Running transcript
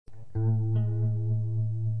Hey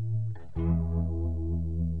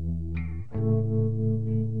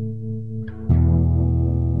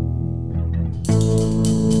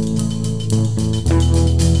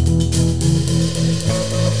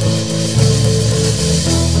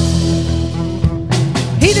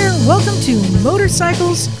there, welcome to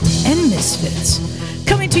Motorcycles and Misfits,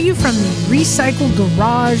 coming to you from the Recycle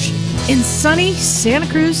Garage in sunny Santa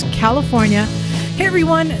Cruz, California. Hey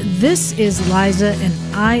everyone, this is Liza and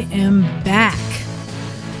I am back.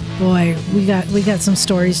 Boy, we got some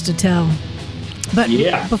stories to tell. But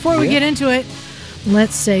before we get into it,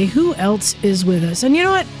 let's say who else is with us. And you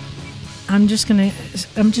know what? I'm just gonna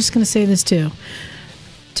say this too.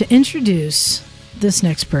 To introduce this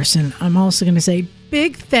next person, I'm also gonna say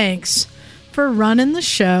big thanks for running the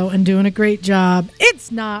show and doing a great job.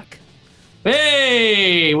 It's Knock.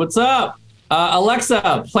 Hey, what's up?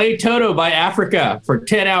 Alexa, play Toto by Africa for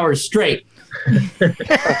 10 hours straight.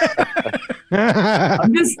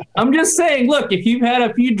 I'm just saying, look, if you've had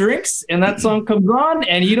a few drinks and that song comes on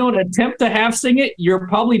and you don't attempt to half sing it, you're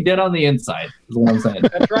probably dead on the inside, is what I'm saying.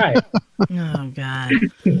 That's right. Oh, God.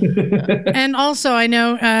 And also, I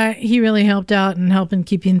know he really helped out in helping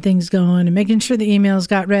keeping things going and making sure the emails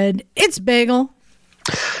got read. It's Bagel.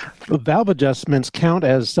 Valve adjustments count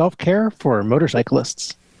as self-care for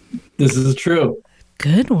motorcyclists. This is true.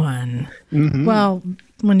 Good one. Mm-hmm. Well,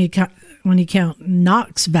 when you count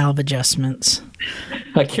Knox valve adjustments.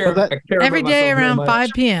 I care Every day around 5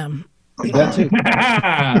 p.m. That too.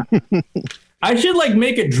 I should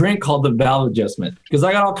make a drink called the valve adjustment because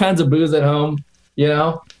I got all kinds of booze at home, you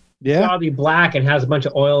know? Yeah. It'll be black and has a bunch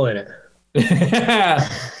of oil in it.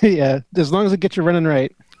 Yeah, as long as it gets you running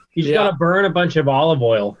right. You just got to burn a bunch of olive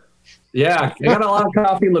oil. Yeah, I got a lot of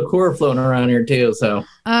coffee liqueur floating around here too. So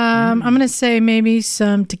I'm gonna say maybe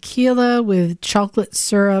some tequila with chocolate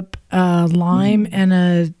syrup, lime, and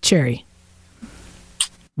a cherry.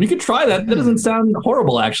 We could try that. That doesn't sound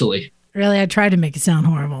horrible, actually. Really, I tried to make it sound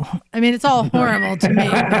horrible. I mean, it's all horrible to me.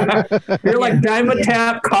 You're like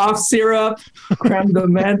Dimetap, cough syrup, creme de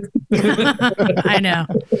menthe. I know.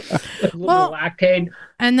 A little lactate.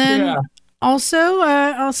 And then also,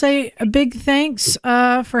 I'll say a big thanks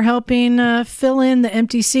for helping fill in the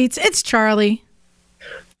empty seats. It's Charlie.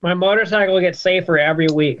 My motorcycle gets safer every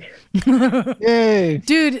week. Yay.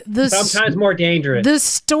 Dude, sometimes more dangerous. The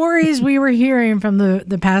stories we were hearing from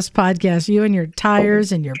the past podcast, you and your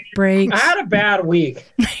tires and your brakes. I had a bad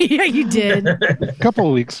week. Yeah, you did. A couple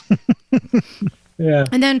of weeks. Yeah.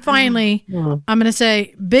 And then finally, I'm going to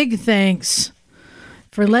say big thanks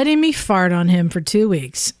for letting me fart on him for 2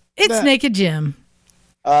 weeks. It's Naked Jim.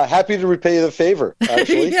 Happy to repay the favor,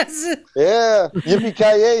 actually. Yes. Yeah.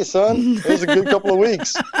 Yippee-ki-yay, son. It was a good couple of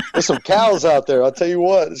weeks. There's some cows out there. I'll tell you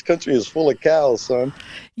what. This country is full of cows, son.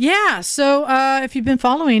 Yeah. So if you've been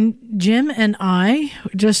following, Jim and I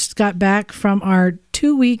just got back from our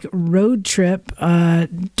 2-week road trip,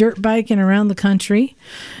 dirt biking around the country.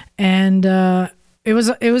 And it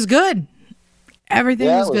was good. Everything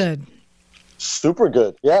was good. Super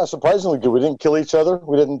good. Yeah, surprisingly good. We didn't kill each other.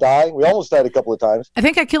 We didn't die. We almost died a couple of times. I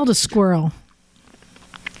think I killed a squirrel.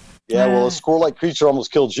 Yeah, well, a squirrel-like creature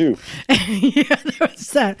almost killed you. Yeah, there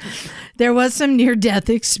was that. There was some near-death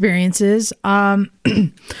experiences.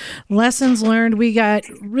 Lessons learned. We got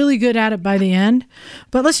really good at it by the end.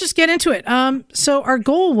 But let's just get into it. So our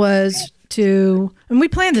goal was to, and we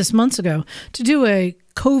planned this months ago, to do a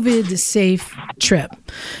COVID-safe trip.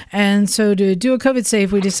 And so to do a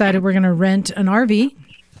COVID-safe, we decided we're going to rent an RV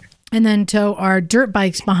and then tow our dirt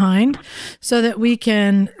bikes behind so that we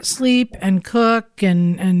can sleep and cook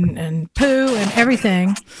and poo and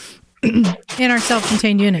everything in our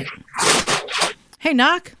self-contained unit. Hey,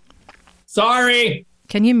 Knock. Sorry.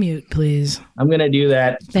 Can you mute, please? I'm going to do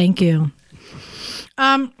that. Thank you.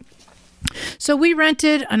 So we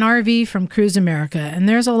rented an RV from Cruise America, and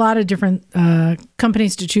there's a lot of different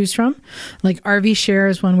companies to choose from. Like RV Share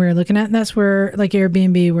is one we were looking at, and that's where, like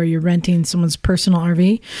Airbnb, where you're renting someone's personal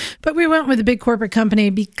RV. But we went with a big corporate company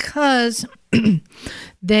because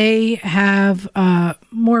they have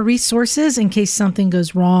more resources in case something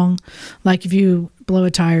goes wrong, like if you blow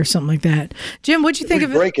a tire or something like that. Jim, what'd you think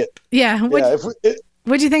of it? Break it. Yeah.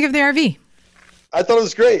 What'd you think of the RV? I thought it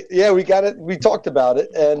was great. Yeah, we got it. We talked about it,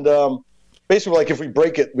 and basically, like if we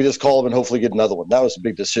break it, we just call them and hopefully get another one. That was a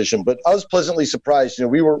big decision, but I was pleasantly surprised. You know,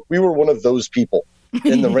 we were one of those people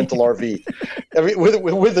in the rental RV,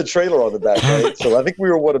 with the trailer on the back, right? So I think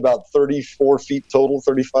we were about 34 feet total,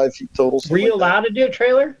 35 feet total. Were you allowed to do a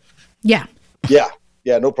trailer? Yeah.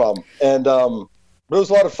 Yeah, no problem. And it was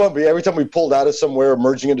a lot of fun. But every time we pulled out of somewhere,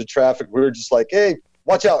 emerging into traffic, we were just like, hey,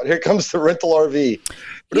 watch out, here comes the rental RV.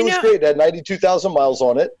 But it was great. It had 92,000 miles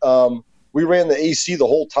on it. We ran the AC the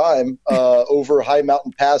whole time over high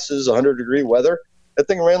mountain passes, 100-degree weather. That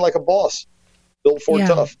thing ran like a boss. Built for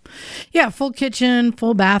tough. Yeah, full kitchen,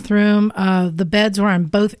 full bathroom. The beds were on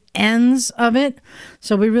both ends of it,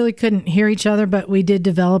 so we really couldn't hear each other, but we did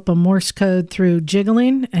develop a Morse code through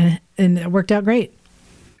jiggling, and it worked out great.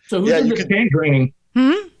 So who did the tank draining?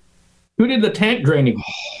 Who did the tank draining?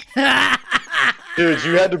 Dude,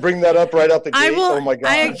 you had to bring that up right out the gate. Oh my god!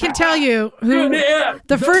 I can tell you who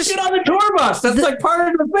the first get on the tour bus. That's like part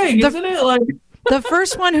of the thing, isn't it? Like the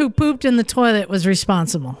first one who pooped in the toilet was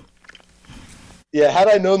responsible. Yeah, had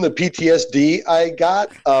I known the PTSD I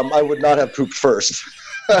got, I would not have pooped first.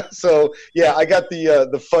 So yeah, I got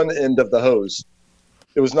the fun end of the hose.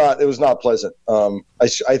 It was not pleasant.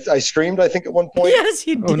 I screamed, I think, at one point. Yes,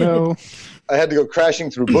 you did. Oh no! I had to go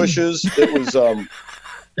crashing through bushes. It was.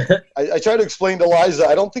 I tried to explain to Liza,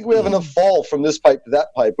 I don't think we have enough fall from this pipe to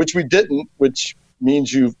that pipe, which we didn't, which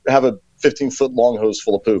means you have a 15-foot long hose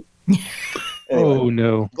full of poop. Anyway, oh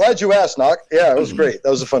no! Glad you asked, Knock. Yeah, it was great. That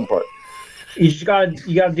was the fun part. You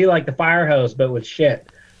gotta do like the fire hose, but with shit.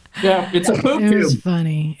 Yeah, it's a poop It tube. was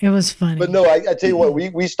funny. It was funny. But no, I tell you what,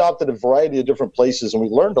 we stopped at a variety of different places, and we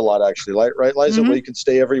learned a lot, actually. Right, Liza? Where you could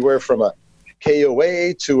stay everywhere from a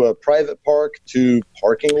KOA to a private park to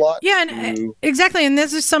parking lot. Yeah, and exactly. And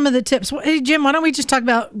this is some of the tips. Hey, Jim, why don't we just talk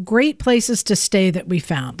about great places to stay that we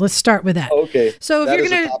found? Let's start with that. Okay. So if you're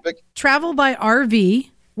going to travel by RV,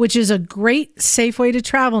 which is a great, safe way to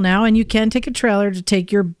travel now, and you can take a trailer to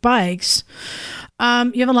take your bikes, you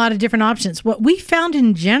have a lot of different options. What we found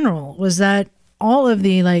in general was that all of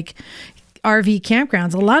the RV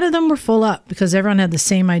campgrounds, a lot of them were full up because everyone had the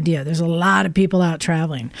same idea. There's a lot of people out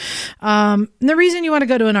traveling. And the reason you want to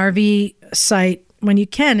go to an RV site when you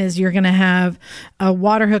can is you're going to have a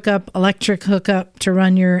water hookup, electric hookup to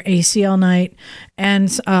run your AC all night,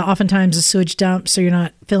 and oftentimes a sewage dump so you're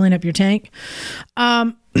not filling up your tank.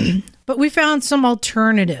 But we found some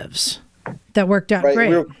alternatives that worked out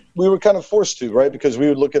great. We were kind of forced to, right? Because we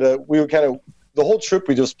would look at the whole trip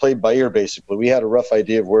we just played by ear, basically. We had a rough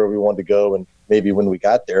idea of where we wanted to go and maybe when we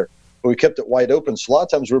got there, but we kept it wide open. So a lot of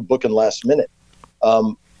times we were booking last minute.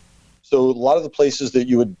 So a lot of the places that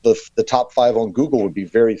you would, the top 5 on Google would be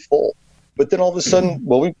very full. But then all of a sudden,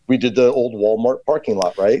 we did the old Walmart parking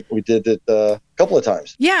lot, right? We did it a couple of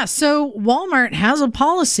times. Yeah, so Walmart has a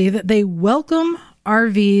policy that they welcome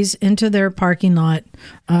RVs into their parking lot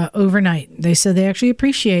overnight. They said they actually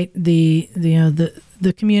appreciate the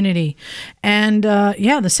community. And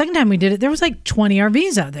the second time we did it, there was like 20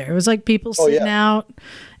 RVs out there. It was like people sitting out.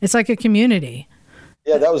 It's like a community.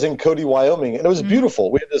 Yeah, that was in Cody, Wyoming, and it was beautiful.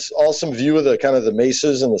 We had this awesome view of the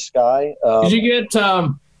mesas and the sky.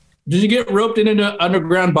 Did you get roped into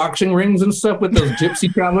underground boxing rings and stuff with those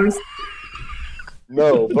gypsy travelers?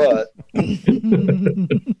 No, but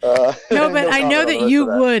I know that you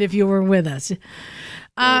would if you were with us.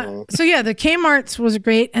 So yeah, the Kmart's was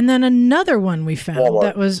great, and then another one we found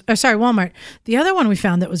Walmart. The other one we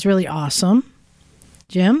found that was really awesome,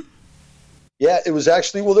 Jim. Yeah, it was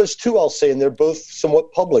actually, there's two I'll say, and they're both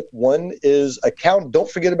somewhat public. One is a county. Don't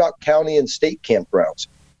forget about county and state campgrounds.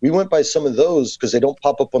 We went by some of those because they don't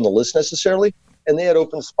pop up on the list necessarily, and they had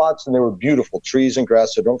open spots and they were beautiful, trees and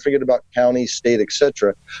grass. So don't forget about county, state,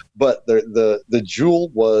 etc. But the jewel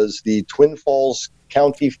was the Twin Falls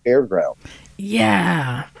County Fairground.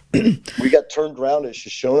 Yeah. We got turned around at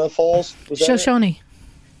Shoshone Falls. Shoshone.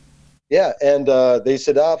 Yeah, and they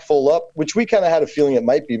said, full up, which we kind of had a feeling it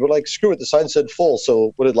might be, but screw it, the sign said full,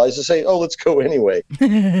 so what did Liza say? Oh, let's go anyway.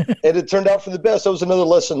 And it turned out for the best. That was another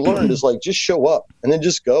lesson learned, is just show up, and then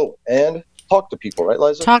just go, and talk to people, right,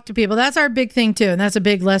 Liza? Talk to people. That's our big thing, too, and that's a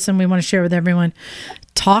big lesson we want to share with everyone.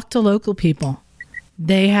 Talk to local people.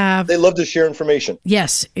 They love to share information.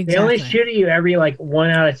 Yes, exactly. They only shoot at you every 1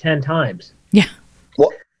 out of 10 times. Yeah.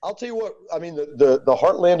 Well, I'll tell you what, I mean, the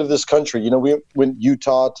heartland of this country, we went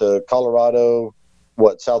Utah to Colorado,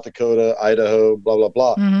 South Dakota, Idaho, blah, blah,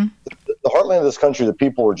 blah. Mm-hmm. The heartland of this country, the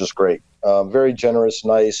people were just great. Very generous,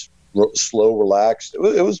 nice, slow, relaxed.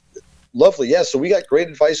 It was lovely. Yeah, so we got great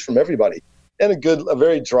advice from everybody. And a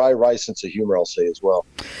very dry, wry sense of humor, I'll say, as well.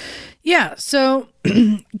 Yeah, so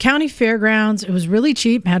county fairgrounds, it was really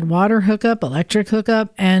cheap, had water hookup, electric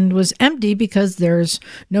hookup, and was empty because there's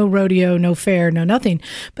no rodeo, no fair, no nothing.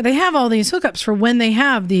 But they have all these hookups for when they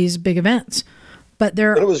have these big events. But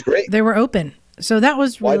it was great. They were open. So that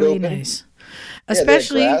was really nice.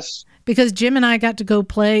 Especially because Jim and I got to go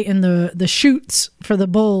play in the chutes for the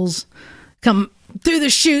bulls, come through the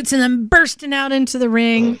chutes and then bursting out into the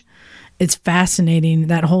ring. It's fascinating,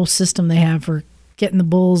 that whole system they have for getting the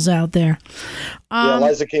bulls out there. Yeah,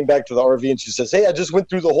 Liza came back to the RV and she says, "Hey, I just went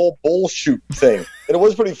through the whole bull shoot thing." And it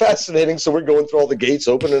was pretty fascinating. So we're going through all the gates,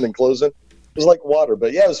 opening and closing. It was like water.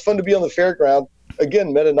 But yeah, it was fun to be on the fairground.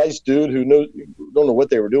 Again, met a nice dude who don't know what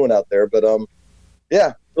they were doing out there. But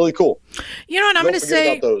yeah, really cool. You know what I'm going to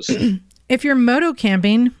say? If you're moto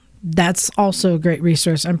camping, that's also a great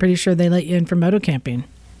resource. I'm pretty sure they let you in for moto camping.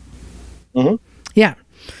 Mm-hmm. Yeah.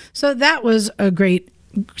 So that was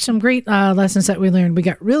some great lessons that we learned. We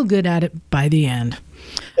got real good at it by the end.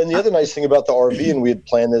 And the other nice thing about the RV, and we had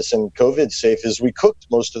planned this in COVID safe, is we cooked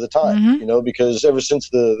most of the time, because ever since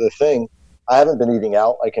the thing, I haven't been eating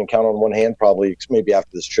out. I can count on one hand, probably maybe after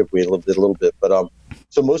this trip we did a little bit. But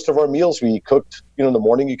so most of our meals we cooked, in the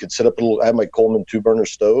morning. You could set up I had my Coleman 2-burner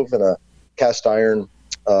stove and a cast iron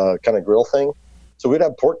kind of grill thing. So we'd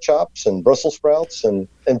have pork chops and Brussels sprouts and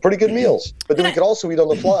pretty good meals. But then we could also eat on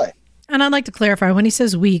the fly. And I'd like to clarify, when he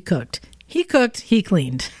says we cooked, he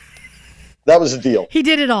cleaned. That was the deal. He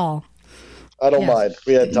did it all. I don't mind.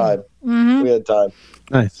 We had time. Mm-hmm. We had time.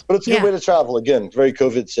 Nice. But it's a good way to travel. Again, very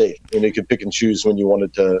COVID safe. You could pick and choose when you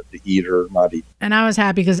wanted to eat or not eat. And I was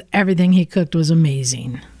happy because everything he cooked was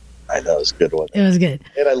amazing. I know. It was a good one. It was good.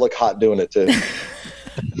 And I look hot doing it, too.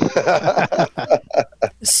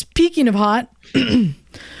 Speaking of hot,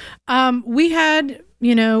 we had,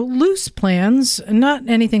 loose plans, not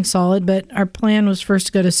anything solid, but our plan was first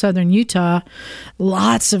to go to southern Utah.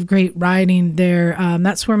 Lots of great riding there.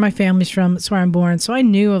 That's where my family's from. That's where I'm born. So I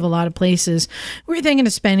knew of a lot of places. We were thinking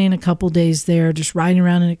of spending a couple days there, just riding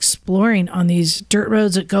around and exploring on these dirt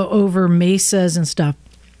roads that go over mesas and stuff.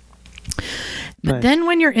 But then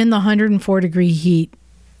when you're in the 104-degree heat,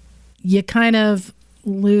 you kind of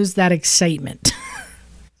lose that excitement.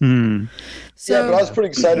 So, but I was pretty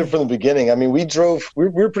excited from the beginning. I mean, we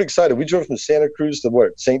were pretty excited. We drove from Santa Cruz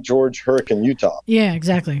to St. George, Hurricane, Utah. Yeah,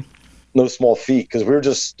 exactly. No small feat, because we were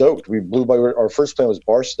just stoked. We blew by, our first plan was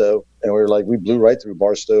Barstow, and we blew right through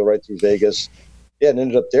Barstow, right through Vegas. Yeah, and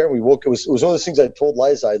ended up there. We woke, it was one of those things I told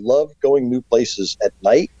Liza, I love going new places at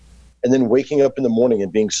night and then waking up in the morning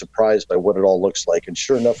and being surprised by what it all looks like. And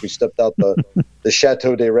sure enough, we stepped out the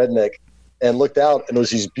Chateau de Redneck and looked out, and it was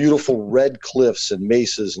these beautiful red cliffs and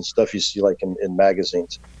mesas and stuff you see like in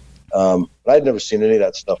magazines. I'd never seen any of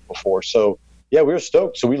that stuff before. So, yeah, we were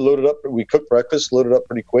stoked. So we loaded up. We cooked breakfast, loaded up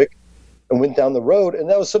pretty quick, and went down the road. And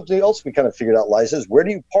that was something else we kind of figured out, Liza, is where do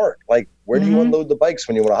you park? Like, where do you unload the bikes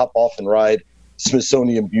when you want to hop off and ride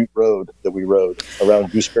Smithsonian Butte Road that we rode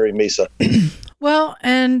around Gooseberry Mesa? Well,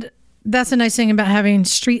 and that's a nice thing about having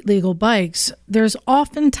street legal bikes. There's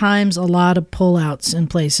oftentimes a lot of pullouts in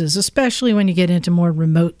places, especially when you get into more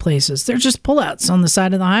remote places. They're just pullouts on the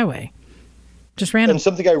side of the highway. Just random. And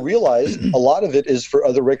something I realized, a lot of it is for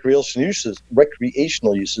other recreational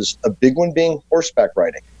uses. A big one being horseback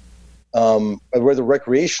riding. Whether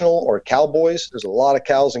recreational or cowboys, there's a lot of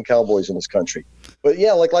cows and cowboys in this country. But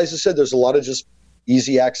yeah, like Liza said, there's a lot of just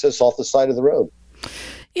easy access off the side of the road.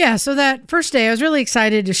 Yeah, so that first day, I was really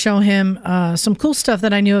excited to show him some cool stuff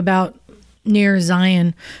that I knew about near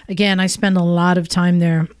Zion. Again, I spend a lot of time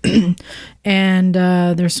there, and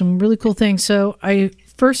there's some really cool things. So I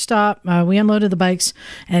first stopped, we unloaded the bikes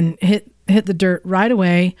and hit the dirt right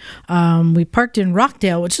away. We parked in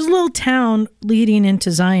Rockdale, which is a little town leading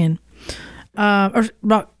into Zion.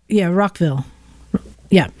 Rockville.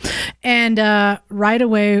 Yeah. And right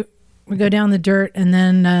away, we go down the dirt, and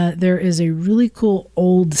then there is a really cool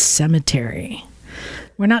old cemetery.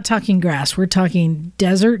 We're not talking grass. We're talking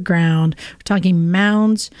desert ground. We're talking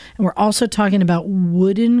mounds. And we're also talking about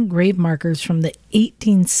wooden grave markers from the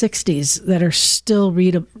 1860s that are still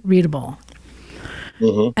readable.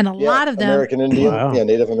 Mm-hmm. And a lot of them... American Indian. Wow. Yeah,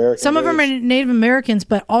 Native American. Some of them are Native Americans,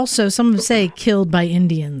 but also some of them say killed by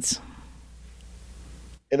Indians.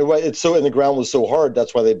 In a way, it's so, and the ground was so hard.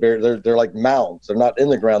 That's why they're like mounds. They're not in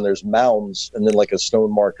the ground. There's mounds, and then like a stone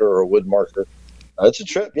marker or a wood marker. It's a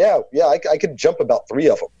trip. Yeah. I could jump about 3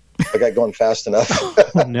 of them. I got going fast enough.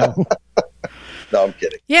 No, I'm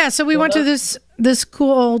kidding. Yeah. So we went to this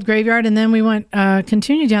cool old graveyard, and then we went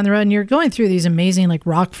continued down the road, and you're going through these amazing like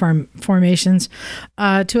rock formations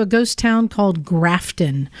to a ghost town called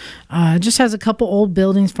Grafton. It just has a couple old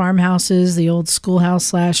buildings, farmhouses, the old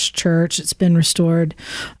schoolhouse / church. It's been restored,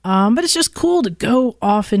 but it's just cool to go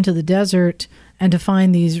off into the desert and to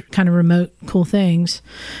find these kind of remote cool things.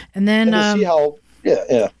 And then to see how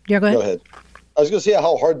yeah, go ahead. I was going to say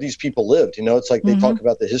how hard these people lived. It's like they talk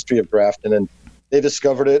about the history of Grafton, and they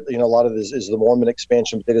discovered it. A lot of this is the Mormon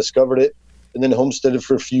expansion, but they discovered it and then homesteaded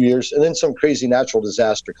for a few years. And then some crazy natural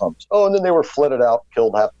disaster comes. Oh, and then they were flooded out,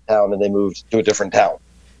 killed half the town, and they moved to a different town.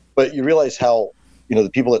 But you realize how, the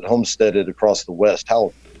people that homesteaded across the West,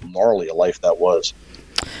 how gnarly a life that was.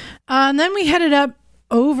 And then we headed up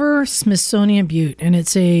over Smithsonian Butte, and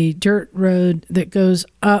it's a dirt road that goes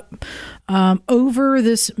up over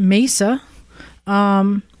this mesa,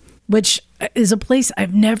 which is a place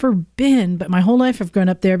I've never been, but my whole life I've grown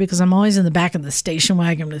up there because I'm always in the back of the station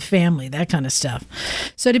wagon with family, that kind of stuff.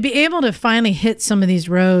 So to be able to finally hit some of these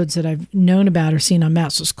roads that I've known about or seen on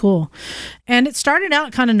maps was cool. And it started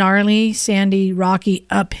out kind of gnarly, sandy, rocky,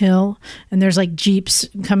 uphill, and there's like Jeeps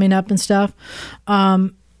coming up and stuff.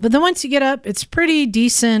 But then once you get up, it's pretty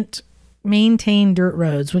decent, maintained dirt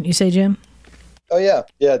roads, wouldn't you say, Jim? Oh, yeah.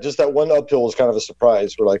 Yeah, just that one uphill was kind of a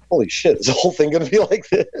surprise. We're like, holy shit, is the whole thing going to be like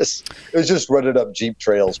this? It was just rutted up Jeep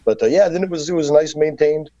trails. But, then it was nice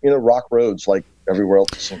maintained, rock roads like everywhere else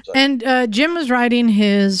it seems like. And Jim was riding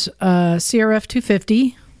his CRF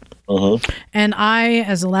 250. And I,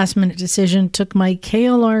 as a last-minute decision, took my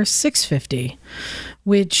KLR 650,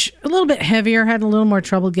 which a little bit heavier, had a little more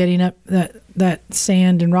trouble getting up that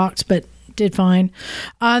sand and rocks, but did fine.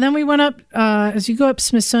 Then we went up, as you go up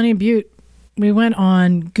Smithsonian Butte, we went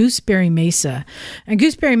on Gooseberry Mesa. And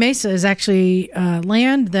Gooseberry Mesa is actually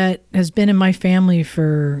land that has been in my family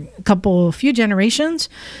for a few generations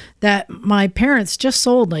that my parents just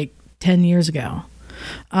sold like 10 years ago.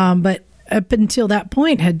 But up until that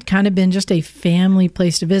point had kind of been just a family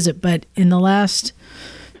place to visit. But in the last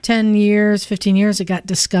 10 years, 15 years, it got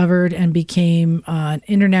discovered and became an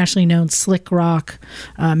internationally known slick rock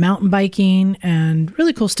mountain biking and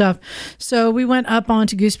really cool stuff. So we went up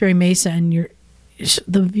onto Gooseberry Mesa, and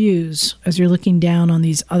the views as you're looking down on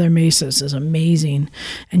these other mesas is amazing.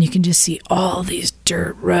 And you can just see all these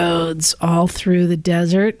dirt roads all through the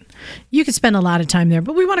desert. You could spend a lot of time there,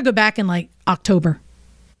 but we want to go back in like October.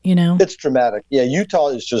 It's dramatic. Yeah, Utah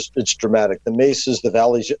is it's dramatic. The mesas, the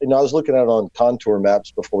valleys. I was looking at it on contour maps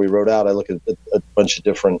before we rode out. I looked at a bunch of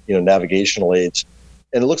different, navigational aids,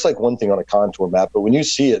 and it looks like one thing on a contour map. But when you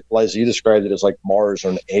see it, Liza, you described it as like Mars or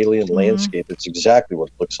an alien landscape. It's exactly what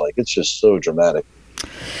it looks like. It's just so dramatic.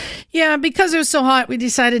 Yeah, because it was so hot, we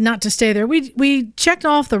decided not to stay there. We checked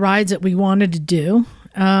off the rides that we wanted to do.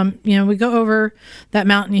 We go over that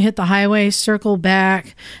mountain, you hit the highway, circle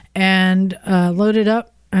back, and loaded up.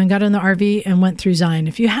 And got in the RV and went through Zion.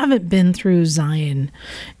 If you haven't been through Zion,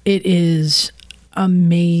 it is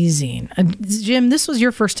amazing. Jim, this was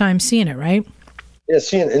your first time seeing it, right? Yeah,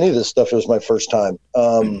 seeing any of this stuff, it was my first time.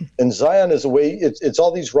 And Zion is a way, it's all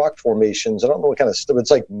these rock formations. I don't know what kind of stuff.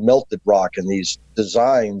 It's like melted rock and these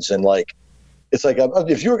designs. And it's like,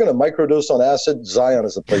 if you were going to microdose on acid, Zion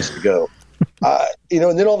is the place to go.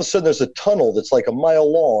 And then all of a sudden there's a tunnel that's like a mile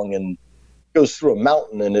long and goes through a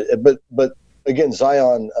mountain. But again,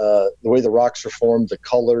 Zion, the way the rocks are formed, the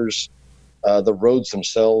colors, the roads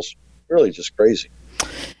themselves, really just crazy.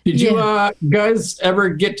 Did you guys ever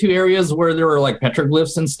get to areas where there were like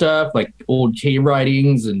petroglyphs and stuff, like old cave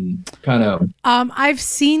writings and kind of? I've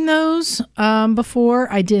seen those before.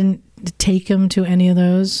 I didn't take them to any of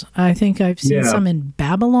those. I think I've seen some in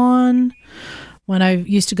Babylon. When I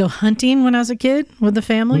used to go hunting when I was a kid with the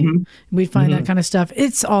family, we'd find that kind of stuff.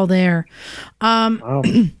 It's all there. Wow.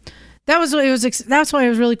 That's why it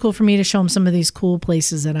was really cool for me to show them some of these cool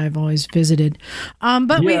places that I've always visited.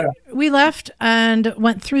 But we left and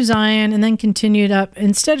went through Zion and then continued up.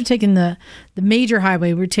 Instead of taking the major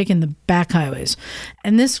highway, we were taking the back highways.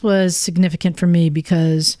 And this was significant for me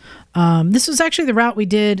because this was actually the route we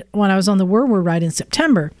did when I was on the Whirlwind ride in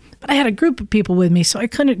September. But I had a group of people with me, so I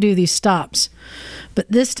couldn't do these stops.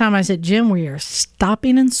 But this time I said, Jim, we are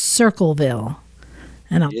stopping in Circleville.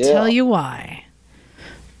 And I'll tell you why.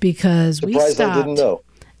 Because we stopped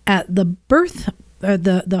at the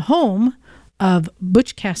the home of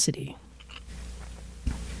Butch Cassidy,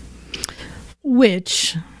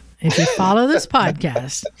 which, if you follow this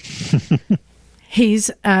podcast,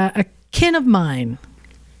 he's a kin of mine.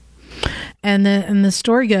 And the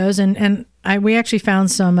story goes, we actually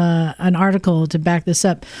found an article to back this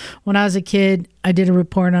up. When I was a kid, I did a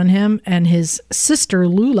report on him, and his sister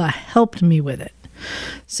Lula helped me with it.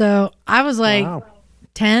 So I was like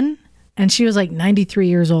 10, and she was like 93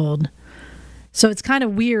 years old. So it's kind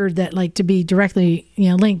of weird that to be directly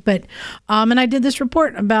linked. But and I did this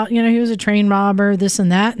report about he was a train robber, this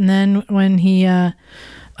and that, and then when he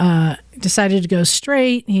decided to go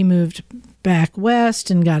straight, he moved back west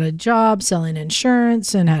and got a job selling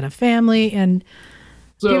insurance and had a family. And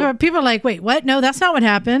so, people are like, wait, what? No, that's not what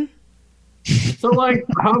happened. So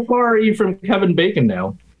how far are you from Kevin Bacon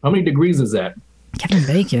now? How many degrees is that? Kevin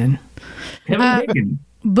Bacon.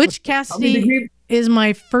 Butch Cassidy is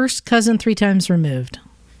my first cousin 3 times removed.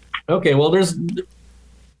 Okay, well,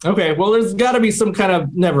 Okay, well, there's got to be some kind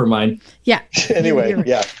of. Never mind. Yeah. Anyway,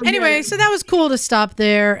 yeah. Anyway, so that was cool to stop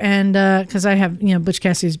there, and because I have, Butch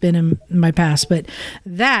Cassidy's been in my past, but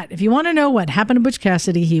if you want to know what happened to Butch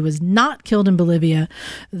Cassidy, he was not killed in Bolivia.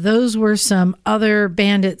 Those were some other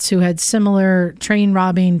bandits who had similar train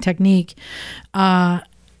robbing technique.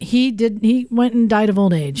 He went and died of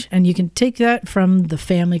old age, and you can take that from the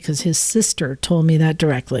family because his sister told me that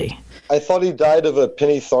directly. I thought he died of a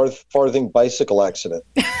penny farthing bicycle accident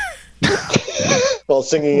while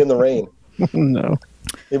singing in the rain. No.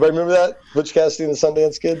 Anybody remember that? Butch Cassidy and the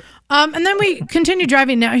Sundance Kid? And then we continued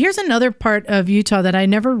driving. Now, here's another part of Utah that I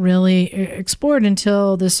never really explored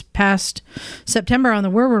until this past September on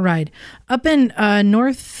the Wurwur ride. Up in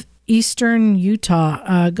northeastern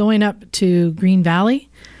Utah, going up to Green Valley,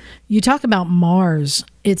 you talk about Mars.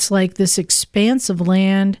 It's like this expanse of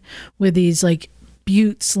land with these like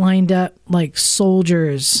buttes lined up like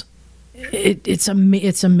soldiers. It's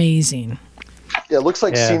amazing. Yeah, it looks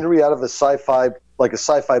like scenery out of a sci-fi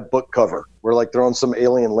book cover, where like they're on some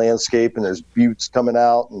alien landscape and there's buttes coming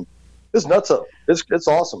out, and it's nutso. It's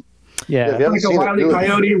awesome. Yeah, like a Wile E.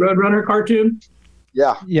 Coyote Roadrunner cartoon.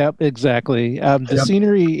 Yeah. Yep, exactly. The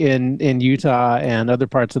scenery in Utah and other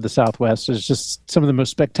parts of the Southwest is just some of the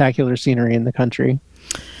most spectacular scenery in the country.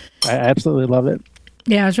 I absolutely love it.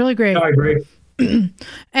 Yeah, it's really great. I agree.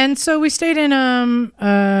 And so we stayed in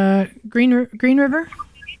Green River.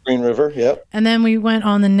 Green River, yep. And then we went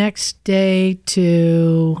on the next day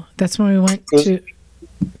that's when we went to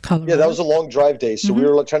Colorado. Yeah, that was a long drive day. So we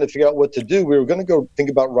were trying to figure out what to do. We were going to go think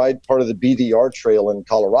about ride part of the BDR trail in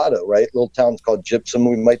Colorado, right? Little towns called Gypsum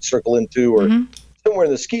we might circle into, or somewhere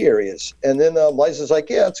in the ski areas. And then Liza's like,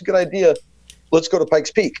 yeah, that's a good idea. Let's go to Pikes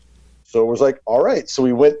Peak. So it was like, all right. So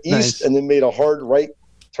we went east and then made a hard right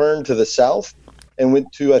turn to the south. And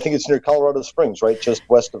went to, I think it's near Colorado Springs, right? Just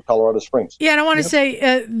west of Colorado Springs. Yeah, and I want to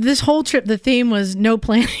say this whole trip, the theme was no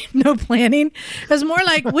planning, no planning. It was more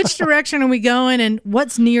like, which direction are we going and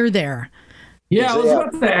what's near there? Yeah, I was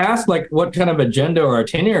about to ask, like, what kind of agenda or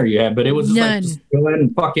itinerary you had, but it was just like, just go ahead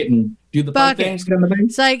and fuck it and do the fun things kind of thing.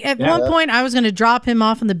 It's like, at one point, I was going to drop him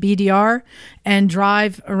off in the BDR and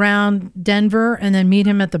drive around Denver and then meet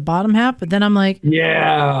him at the bottom half, but then I'm like,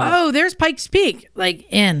 oh, there's Pikes Peak, like,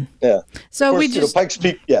 in. Yeah. So course, we just, Pikes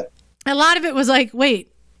Peak, yeah. A lot of it was like,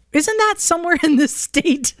 wait, isn't that somewhere in this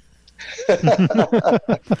state? But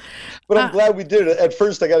I'm glad we did it. At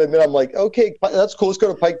first, I got to admit, I'm like, okay, that's cool. Let's go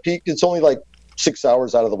to Pikes Peak. It's only like 6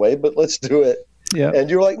 hours out of the way, but let's do it. Yeah. And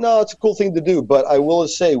you're like, no, it's a cool thing to do. But I will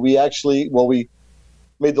say, we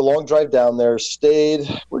made the long drive down there, stayed.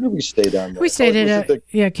 Where did we stay down there? We stayed at the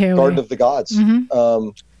KOA. Garden of the Gods.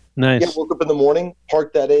 Nice. Yeah, woke up in the morning,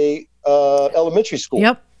 parked at a elementary school.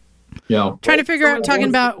 Yep. Yeah. Trying to figure out, talking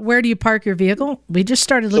about where do you park your vehicle? We just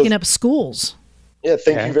started looking up schools. Yeah,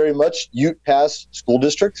 thank you very much, Ute Pass School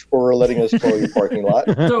District, for letting us borrow your parking lot.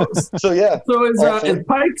 So is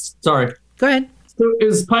Pikes? Sorry. Go ahead. So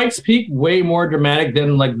is Pikes Peak way more dramatic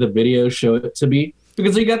than like the videos show it to be?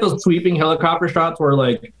 Because you got those sweeping helicopter shots where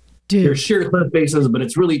like you're sheer cliff faces, but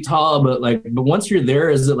it's really tall. But once you're there,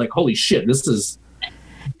 is it like, holy shit, this is?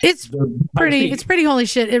 It's pretty holy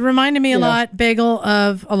shit. It reminded me a lot, Bagel,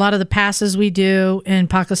 of a lot of the passes we do in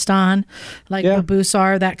Pakistan, like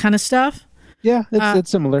Babusar, that kind of stuff. Yeah, it's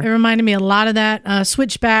similar. It reminded me a lot of that.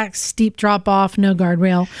 Switchbacks, steep drop off, no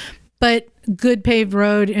guardrail, but good paved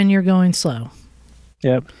road, and you're going slow.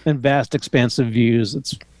 Yep, and vast, expansive views.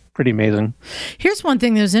 It's pretty amazing. Here's one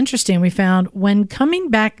thing that was interesting. We found when coming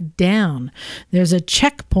back down, there's a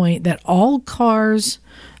checkpoint that all cars'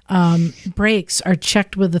 brakes are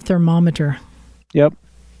checked with a thermometer. Yep.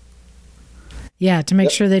 Yeah, to make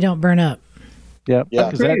sure they don't burn up. Yep.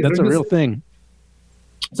 Yeah, that's a real thing.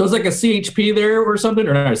 So it's like a CHP there or something,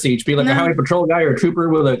 or not a CHP, like a highway patrol guy or a trooper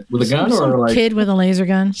with a gun, some or like kid with a laser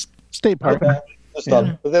gun. State park. But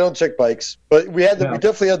they don't check bikes. But we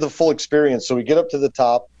definitely had the full experience. So we get up to the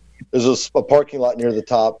top. There's a parking lot near the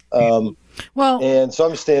top. And so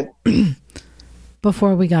I'm standing.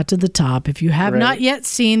 Before we got to the top, if you have not yet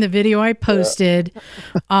seen the video I posted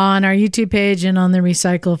on our YouTube page and on the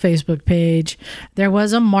Recycle Facebook page, there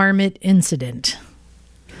was a marmot incident.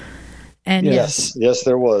 And yes,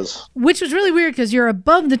 there was. Which was really weird because you're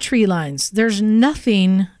above the tree lines. There's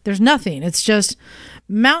nothing. It's just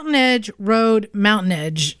mountain edge, road, mountain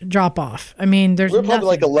edge, drop off. I mean, we're probably nothing.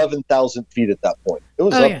 like 11,000 feet at that point. It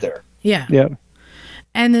was up there. Yeah. Yep.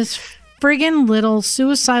 And this friggin' little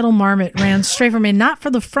suicidal marmot ran straight for me, not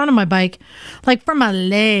for the front of my bike, like for my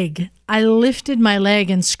leg. I lifted my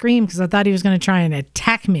leg and screamed because I thought he was going to try and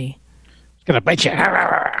attack me. He's going to bite you.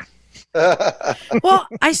 Well,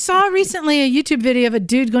 I saw recently a YouTube video of a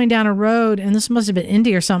dude going down a road, and this must have been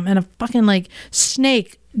India or something, and a fucking like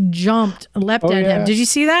snake leapt at him. Did you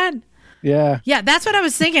see that? Yeah. Yeah, that's what I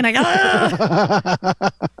was thinking. Like,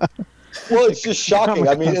 Well, it's just shocking.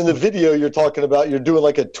 I mean, in the video you're talking about, you're doing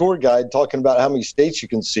like a tour guide talking about how many states you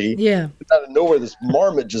can see. Yeah. Out of nowhere, this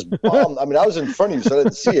marmot just bombed. I mean, I was in front of you, so I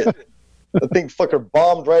didn't see it. The thing fucker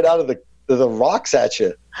bombed right out of the rocks at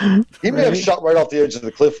you. He may have shot right off the edge of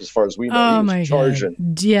the cliff, as far as we know. Oh, he was my charging.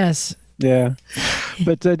 God. Yes. Yeah.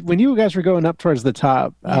 But when you guys were going up towards the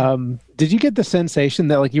top, did you get the sensation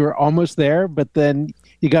that like you were almost there, but then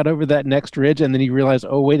you got over that next ridge and then you realized,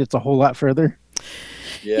 oh, wait, it's a whole lot further?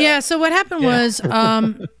 Yeah. So what happened was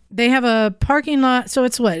they have a parking lot. So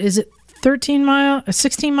it's what? Is it 16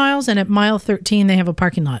 miles? And at mile 13, they have a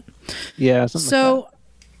parking lot. Yeah. So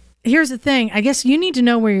here's the thing. I guess you need to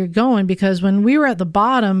know where you're going, because when we were at the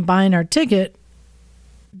bottom buying our ticket,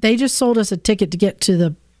 they just sold us a ticket to get to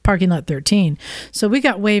the parking lot 13. So we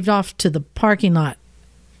got waved off to the parking lot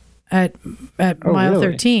at mile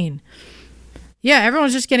 13. Yeah,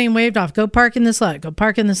 everyone's just getting waved off. Go park in this lot. Go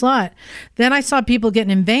park in this lot. Then I saw people getting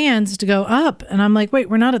in vans to go up. And I'm like, wait,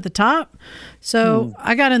 we're not at the top? So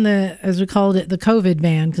I got in the, as we called it, the COVID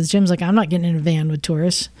van, because Jim's like, I'm not getting in a van with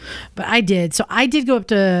tourists. But I did. So I did go up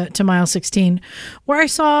to mile 16, where I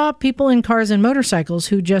saw people in cars and motorcycles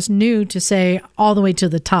who just knew to say all the way to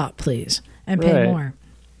the top, please, and pay more.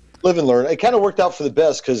 Live and learn. It kind of worked out for the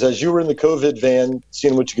best, because as you were in the COVID van,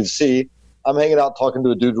 seeing what you could see, I'm hanging out talking to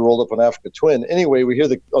a dude who rolled up on Africa Twin. Anyway, we hear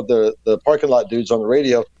the parking lot dudes on the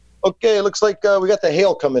radio. Okay, it looks like we got the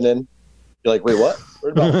hail coming in. You're like, wait, what? We're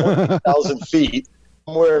at about 14,000 feet.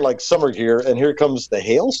 I'm wearing like summer gear, and here comes the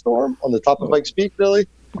hailstorm on the top of Pikes Peak, really?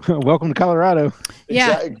 Welcome to Colorado.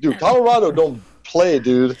 Yeah. Exactly. Dude, Colorado don't play,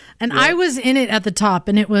 dude. And I was in it at the top,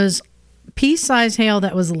 and it was pea-sized hail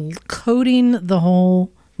that was coating the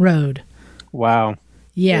whole road. Wow.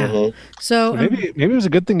 Yeah. Mm-hmm. So maybe it was a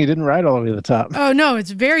good thing you didn't ride all the way to the top. Oh, no,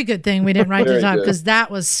 it's a very good thing we didn't ride to the top, because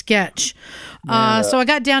that was sketch. So I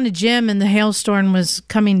got down to Jim, and the hailstorm was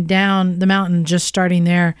coming down the mountain, just starting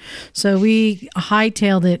there. So we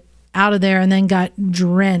hightailed it out of there and then got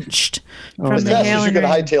drenched from As the fast hail. as you can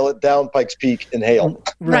hightail it down Pikes Peak in hail.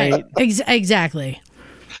 Right. Exactly.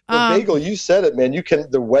 But Bagel, you said it, man.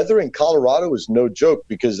 The weather in Colorado is no joke,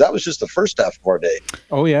 because that was just the first half of our day.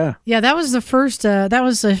 Oh yeah. Yeah, that was the first. That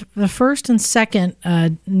was the first and second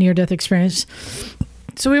near-death experience.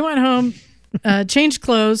 So we went home, changed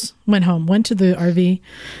clothes, went to the RV,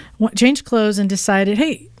 changed clothes, and decided,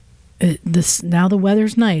 hey, now the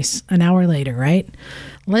weather's nice. An hour later, right?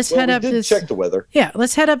 Let's head up this. Check the weather. Yeah,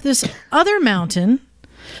 let's head up this other mountain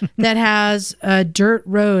that has a dirt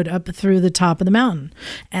road up through the top of the mountain.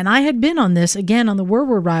 And I had been on this again on the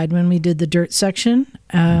Wurwur ride when we did the dirt section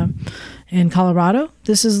in Colorado.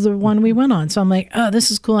 This is the one we went on. So I'm like, oh, this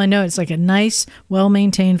is cool. I know it's like a nice,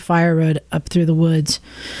 well-maintained fire road up through the woods.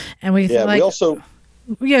 And we we also.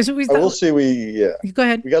 Yeah, so we thought, I will say go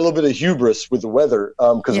ahead. We got a little bit of hubris with the weather,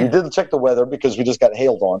 because we didn't check the weather because we just got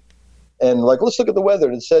hailed on. And like, let's look at the weather.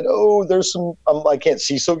 And it said, oh, there's some, I can't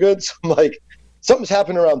see so good. So I'm like, something's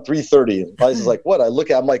happening around 3:30. And Liza's like, what? I look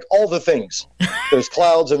at, I'm like, all the things. There's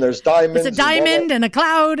clouds and there's diamonds. It's a diamond and a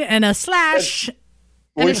cloud and a slash.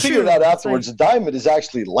 And we figured out afterwards, the diamond is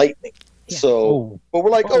actually lightning. Yeah. So, but we're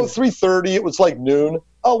like, 3:30. It was like noon.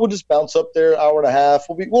 Oh, we'll just bounce up there, hour and a half.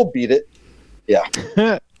 We'll beat it. Yeah.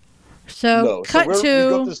 So cut to. We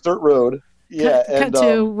go up this dirt road. Yeah, it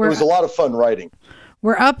was a lot of fun riding.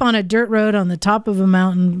 We're up on a dirt road on the top of a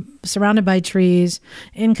mountain, surrounded by trees.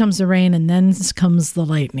 In comes the rain, and then comes the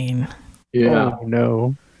lightning. Yeah. Oh,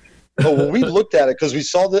 no. Oh, well, we looked at it because I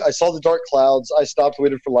saw the dark clouds. I stopped,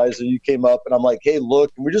 waited for Liza. You came up, and I'm like, hey,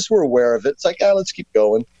 look. And we just were aware of it. It's like, let's keep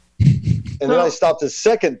going. And then I stopped a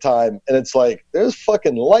second time, and it's like, there's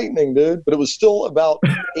fucking lightning, dude. But it was still about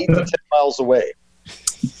 8 to 10 miles away.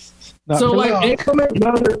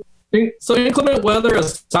 Inclement weather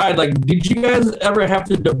aside, like, did you guys ever have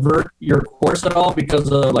to divert your course at all because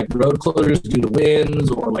of like road closures due to winds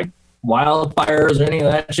or like wildfires or any of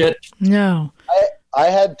that shit? No. I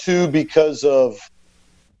had to because of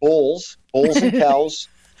bulls and cows.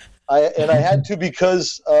 I had to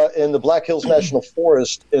because in the Black Hills National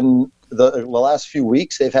Forest in the last few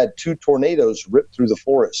weeks, they've had 2 tornadoes rip through the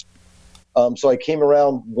forest. So I came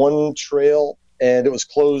around one trail, and it was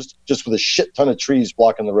closed just with a shit ton of trees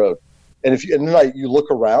blocking the road. And then you look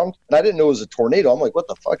around, and I didn't know it was a tornado. I'm like, what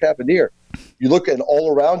the fuck happened here? You look, and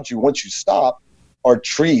all around you, once you stop, are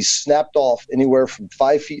trees snapped off anywhere from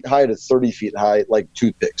 5 feet high to 30 feet high, like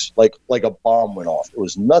toothpicks, like a bomb went off. It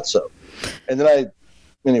was nutso. And then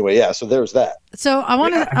anyway, yeah. So there's that. So I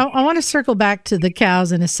want to circle back to the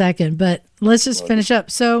cows in a second, but let's just finish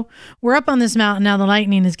up. So we're up on this mountain now. The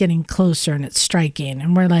lightning is getting closer and it's striking,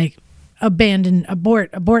 and we're like,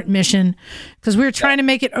 abort mission, because we were trying to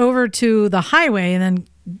make it over to the highway and then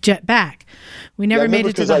jet back. We never made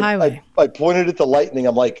it to the highway. I pointed at the lightning.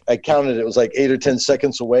 I'm like, I counted it was like 8 or 10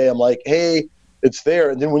 seconds away. I'm like, hey, it's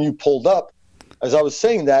there. And then when you pulled up, as I was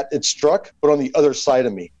saying that, it struck, but on the other side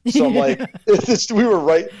of me. So I'm like, we were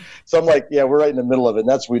right. So I'm like, yeah, we're right in the middle of it. And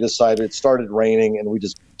that's what we decided. It started raining and we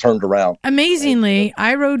just turned around. Amazingly,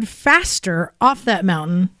 I rode faster off that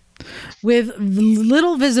mountain with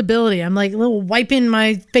little visibility. I'm like wiping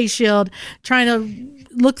my face shield, trying to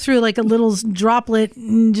look through like a little droplet,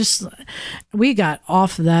 and just we got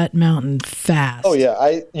off that mountain fast. Oh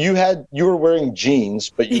yeah, you were wearing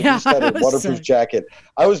jeans, but you just had a waterproof jacket.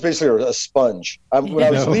 I was basically a sponge. When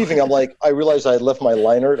I was leaving, I'm like, I realized I had left my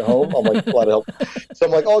liner at home. I'm like, glad to help. So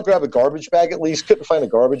I'm like, I'll grab a garbage bag at least. Couldn't find a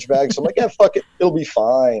garbage bag, so I'm like, yeah, fuck it, it'll be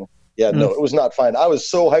fine. Yeah, no, it was not fine. I was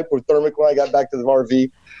so hypothermic when I got back to the RV.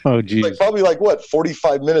 Oh, geez. Probably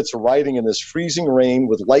 45 minutes of riding in this freezing rain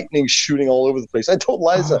with lightning shooting all over the place. I told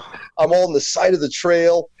Liza, I'm all on the side of the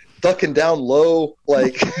trail, ducking down low,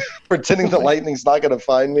 pretending the lightning's not going to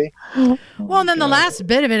find me. Well, and then the last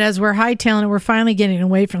bit of it, as we're hightailing it, we're finally getting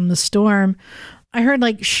away from the storm. I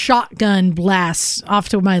heard shotgun blasts off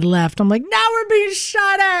to my left. I'm like, now we're being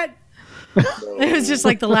shot at. It was just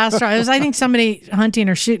like the last straw. It was, I think, somebody hunting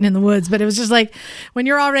or shooting in the woods, but it was just like when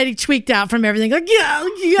you're already tweaked out from everything, like yeah,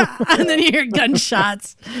 and then you hear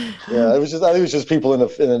gunshots. Yeah, I think it was just people in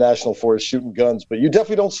the national forest shooting guns, but you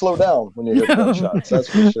definitely don't slow down when you hear gunshots. That's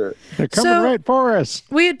for sure. They're coming right for us.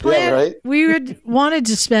 We had planned. We had wanted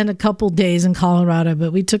to spend a couple days in Colorado,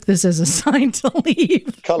 but we took this as a sign to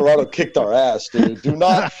leave. Colorado kicked our ass, dude. Do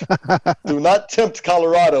not tempt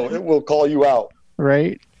Colorado. It will call you out.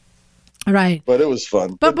 Right. Right. But it was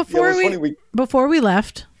fun. But before we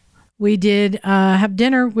left, we did have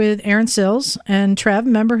dinner with Aaron Sills and Trev,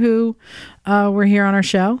 member who were here on our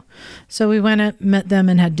show. So we went and met them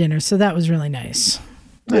and had dinner. So that was really nice.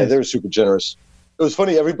 Yeah, they were super generous. It was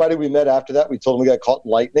funny. Everybody we met after that, we told them we got caught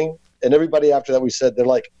in lightning. And everybody after that, we said, they're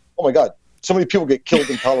like, oh my God, so many people get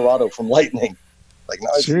killed in Colorado from lightning. Like, no,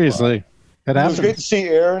 seriously. It was great to see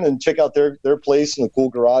Aaron and check out their place and the cool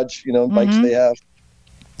garage, bikes they have.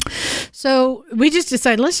 So we just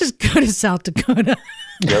decided, let's just go to South Dakota.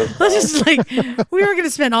 Let's just we were going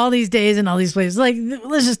to spend all these days in all these places.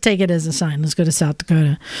 Let's just take it as a sign. Let's go to South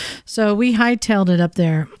Dakota. So we hightailed it up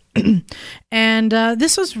there. And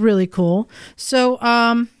this was really cool. So,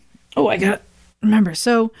 I got to remember.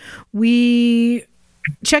 So we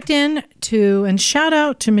checked in and shout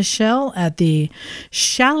out to Michelle at the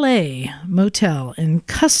Chalet Motel in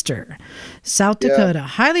Custer, South Dakota.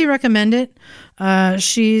 Highly recommend it.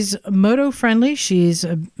 She's moto friendly. She's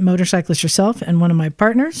a motorcyclist herself and one of my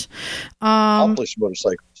partners. Accomplished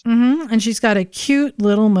motorcyclist. And she's got a cute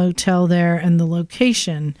little motel there, and the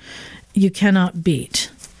location you cannot beat.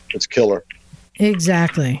 It's killer.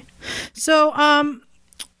 Exactly. So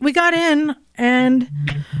we got in, and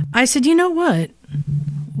I said, you know what?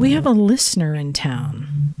 We have a listener in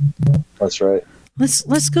town. That's right.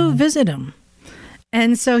 Let's go visit him.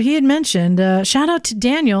 And so he had mentioned, shout out to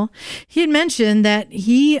Daniel, he had mentioned that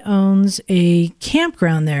he owns a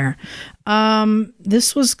campground there.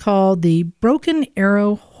 This was called the Broken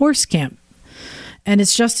Arrow Horse Camp. And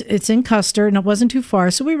it's in Custer, and it wasn't too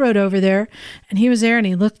far. So we rode over there, and he was there, and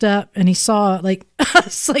he looked up, and he saw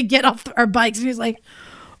us get off our bikes, and he was like,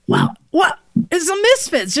 wow, what? It's the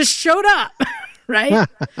Misfits just showed up. Right?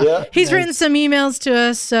 Yeah. He's written some emails to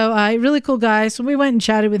us. So really cool guy. So we went and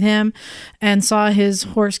chatted with him and saw his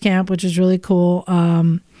horse camp, which is really cool.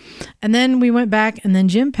 And then we went back, and then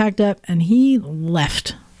Jim packed up and he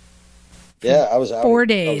left. Yeah, I was out. 4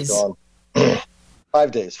 days. I was gone.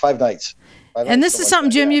 5 days, 5 nights. And this is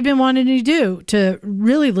something, Jim, you've been wanting to do, to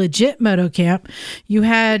really legit moto camp.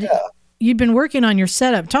 You'd been working on your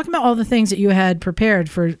setup. Talk about all the things that you had prepared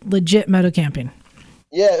for legit moto camping.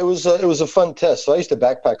 Yeah, it was a fun test. So I used to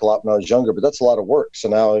backpack a lot when I was younger, but that's a lot of work. So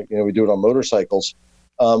now we do it on motorcycles.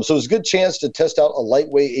 So it was a good chance to test out a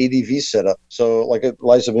lightweight ADV setup. So like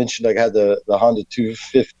Liza mentioned, I had the Honda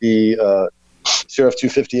 250 CRF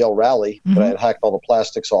 250L Rally, but I had hacked all the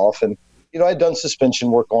plastics off, and I'd done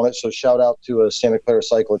suspension work on it. So shout out to Santa Clara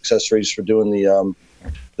Cycle Accessories for doing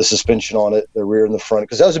the suspension on it, the rear and the front,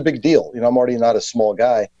 because that was a big deal. I'm already not a small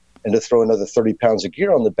guy. And to throw another 30 pounds of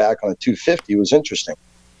gear on the back on a 250 was interesting.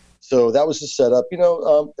 So that was the setup.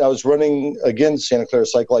 I was running, again, Santa Clara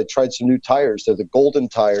Cycle. I tried some new tires. They're the Golden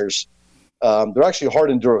tires. They're actually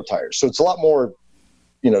hard enduro tires. So it's a lot more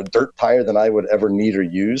dirt tire than I would ever need or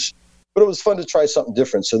use. But it was fun to try something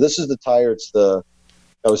different. So this is the tire. It's the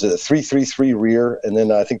 333 rear, and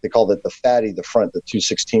then I think they called it the Fatty, the front, the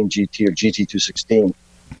 216 GT or GT 216.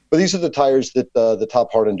 But these are the tires that the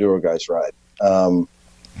top hard enduro guys ride.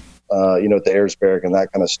 At the Airsberg and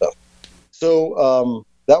that kind of stuff. So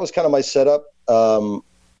that was kind of my setup.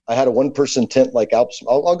 I had a one-person tent like Alps.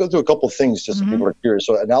 I'll go through a couple of things just so people are curious.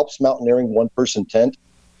 So an Alps mountaineering one-person tent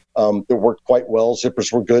that worked quite well.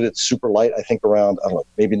 Zippers were good. It's super light. I think around, I don't know,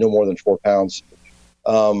 maybe no more than 4 pounds.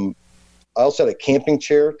 I also had a camping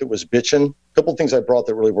chair that was bitchin'. A couple of things I brought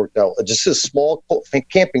that really worked out. Just a small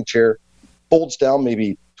camping chair, folds down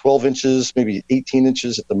maybe 12 inches, maybe 18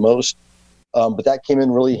 inches at the most. But that came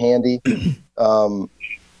in really handy.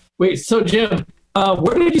 Wait, so Jim,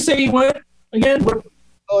 where did you say you went again?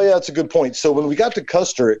 Oh, yeah, that's a good point. So when we got to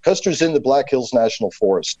Custer's in the Black Hills National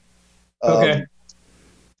Forest. Okay.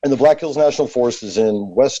 And the Black Hills National Forest is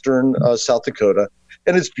in western South Dakota.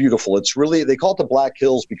 And it's beautiful. It's really, they call it the Black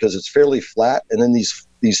Hills because it's fairly flat. And then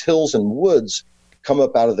these hills and woods come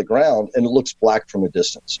up out of the ground and it looks black from a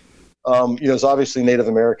distance. It's obviously Native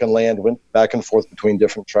American land, went back and forth between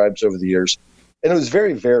different tribes over the years. And it was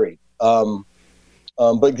very varied.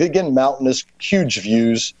 But again, mountainous, huge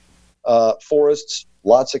views, forests,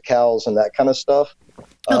 lots of cows and that kind of stuff.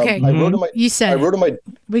 Okay.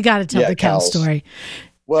 We got to tell the cow story.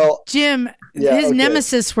 Well, Jim, his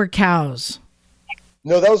nemesis were cows.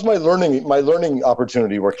 No, that was my learning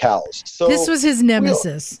opportunity were cows. So this was his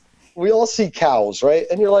nemesis. We all see cows, right?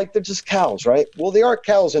 And you're like, they're just cows, right? Well, they are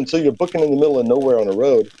cows until you're booking in the middle of nowhere on a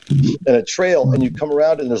road and a trail, and you come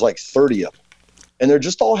around and there's like 30 of them. And they're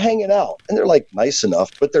just all hanging out. And they're like nice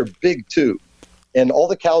enough, but they're big too. And all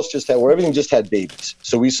the cows everything just had babies.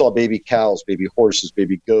 So we saw baby cows, baby horses,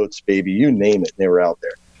 baby goats, baby, you name it. They were out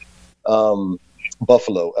there.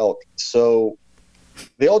 Buffalo, elk. So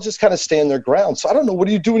they all just kind of stand their ground. So I don't know. What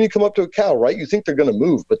do you do when you come up to a cow, right? You think they're going to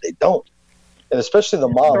move, but they don't. And especially the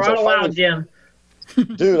moms. They're all out, Jim.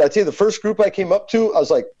 Dude, I tell you, the first group I came up to, I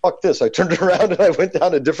was like, fuck this. I turned around and I went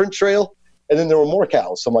down a different trail. And then there were more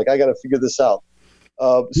cows. So I'm like, I got to figure this out.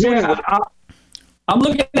 Anyway, I'm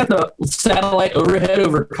looking at the satellite overhead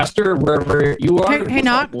over Custer, wherever you are. Hey,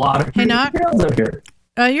 Knock. Hey, Knock. Up here.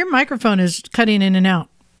 Your microphone is cutting in and out.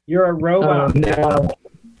 You're a robot. No.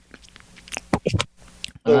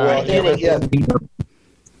 Yeah,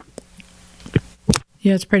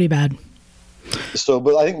 it's pretty bad. So,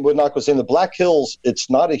 but I think what Knock was saying, the Black Hills, it's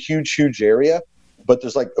not a huge area, but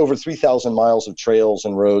there's like over 3,000 miles of trails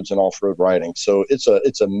and roads and off-road riding. So it's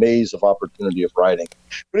a maze of opportunity of riding.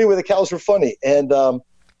 But anyway, the cows were funny. And so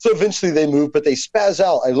eventually they move, but they spaz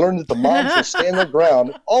out. I learned that the moms will stand their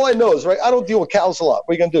ground. All I know is, right, I don't deal with cows a lot.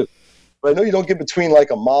 What are you going to do? But I know you don't get between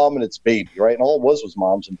like a mom and its baby, right? And all it was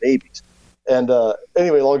moms and babies. And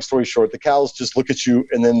anyway, long story short, the cows just look at you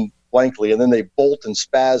and then blankly, and then they bolt and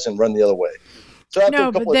spaz and run the other way. So after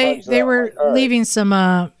a couple of times, they were leaving some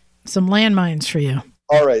landmines for you.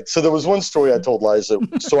 All right. So there was one story I told Liza.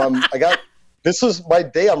 So this was my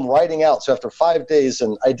day I'm riding out. So after 5 days,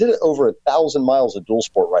 and I did it over 1,000 miles of dual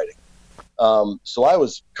sport riding. So I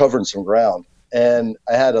was covering some ground and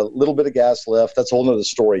I had a little bit of gas left. That's a whole nother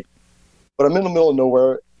story. But I'm in the middle of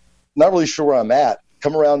nowhere, not really sure where I'm at.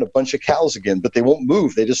 Come around a bunch of cows again, but they won't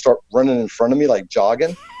move. They just start running in front of me, like jogging.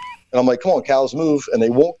 And I'm like, come on, cows, move. And they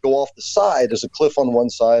won't go off the side. There's a cliff on one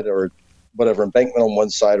side or whatever, embankment on one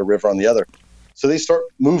side, a river on the other. So they start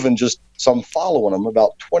moving, so I'm following them,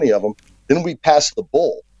 about 20 of them. Then we pass the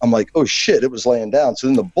bull. I'm like, oh, shit, it was laying down. So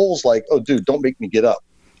then the bull's like, oh, dude, don't make me get up.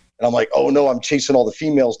 And I'm like, oh, no, I'm chasing all the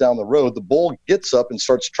females down the road. The bull gets up and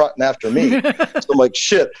starts trotting after me. So I'm like,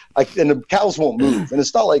 shit. And the cows won't move. And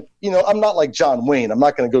it's not like, I'm not like John Wayne. I'm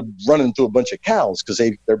not going to go running through a bunch of cows because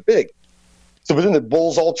they're big. So but then the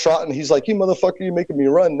bull's all trotting. He's like, you motherfucker, you're making me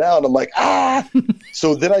run now. And I'm like, ah.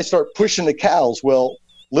 So then I start pushing the cows. Well,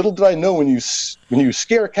 little did I know when you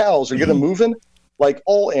scare cows or get them moving, like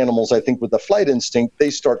all animals, I think with the flight instinct,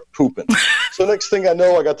 they start pooping. So next thing I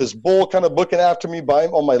know, I got this bull kind of booking after me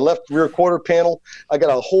on my left rear quarter panel. I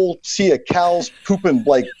got a whole sea of cows pooping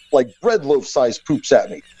like bread loaf sized poops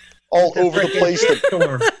at me all over the place.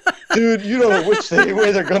 Dude, you don't know which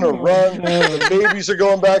way they're going to run. The babies are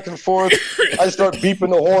going back and forth. I start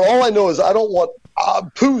beeping the horn. All I know is I don't want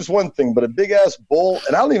poo's one thing, but a big-ass bull,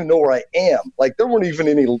 and I don't even know where I am. Like, there weren't even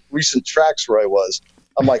any recent tracks where I was.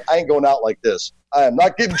 I'm like, I ain't going out like this. I am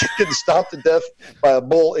not getting stomped to death by a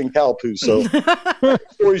bull in cow poo. So,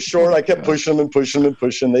 story short, I kept pushing them and pushing them and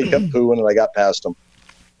pushing. They kept pooing, and I got past them.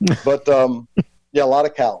 But, yeah, a lot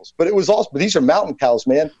of cows. But it was awesome. But these are mountain cows,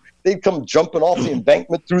 man. they'd come jumping off the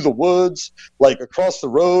embankment through the woods, like across the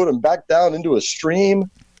road and back down into a stream.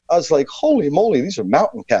 I was like, holy moly, these are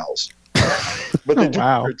mountain cows. But they do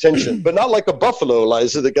get your attention, but not like a buffalo,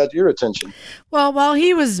 Liza, that got your attention. Well, while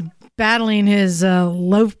he was battling his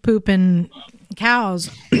loaf pooping cows,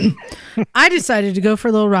 I decided to go for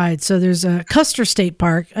a little ride. So there's a Custer State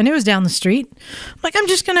Park. I knew it was down the street. I'm like, I'm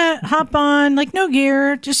just going to hop on, like no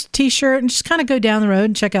gear, just a t-shirt, and just kind of go down the road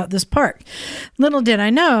and check out this park. Little did I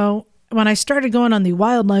know, when I started going on the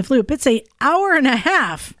wildlife loop, it's an hour and a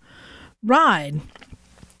half ride.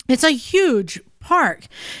 It's a huge park,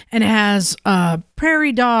 and it has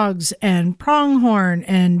prairie dogs and pronghorn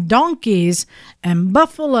and donkeys and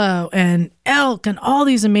buffalo and elk and all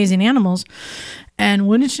these amazing animals. And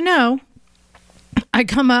wouldn't you know, I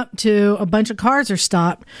come up to a bunch of cars are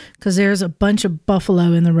stopped because there's a bunch of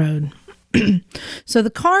buffalo in the road. So the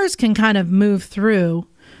cars can kind of move through,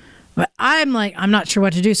 but I'm like, I'm not sure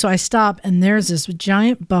what to do. So I stop, and there's this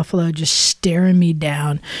giant buffalo just staring me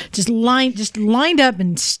down, just lined up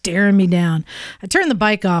and staring me down. I turn the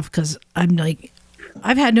bike off because I'm like,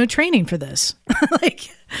 I've had no training for this.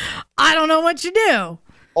 Like, I don't know what you do.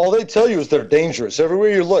 All they tell you is they're dangerous.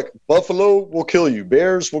 Everywhere you look, buffalo will kill you.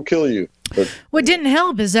 Bears will kill you. But what didn't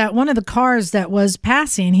help is that one of the cars that was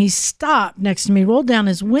passing, he stopped next to me, rolled down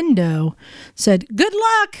his window, said, "Good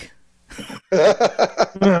luck."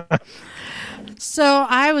 So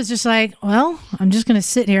I was just like, well, I'm just going to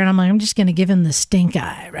sit here, and I'm like, I'm just going to give him the stink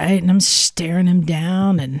eye, right? And I'm staring him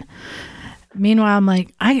down, and meanwhile, I'm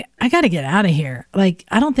like, I got to get out of here. Like,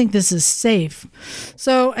 I don't think this is safe.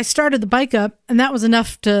 So I started the bike up, and that was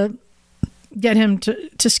enough to get him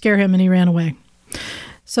to scare him, and he ran away.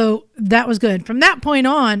 So that was good. From that point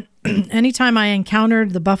on, anytime I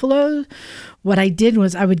encountered the buffalo, what I did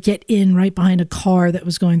was I would get in right behind a car that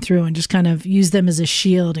was going through and just kind of use them as a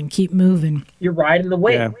shield and keep moving. You're riding the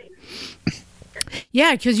wave.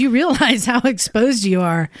 Yeah, because you realize how exposed you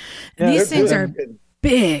are. And these things are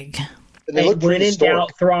big. And they look when in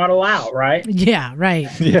doubt, throttle out, right? Yeah, right.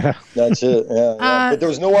 Yeah. That's it. Yeah. But there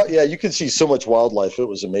was you could see so much wildlife. It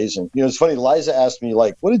was amazing. You know, it's funny. Liza asked me,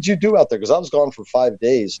 like, what did you do out there? Because I was gone for 5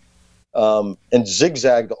 days and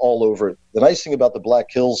zigzagged all over it. The nice thing about the Black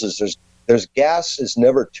Hills is there's gas is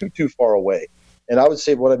never too far away. And I would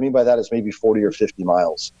say what I mean by that is maybe 40 or 50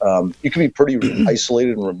 miles. You can be pretty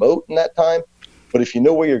isolated and remote in that time. But if you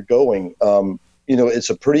know where you're going, you know, it's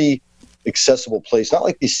a pretty accessible place. Not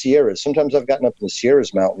like the Sierras. Sometimes I've gotten up in the Sierra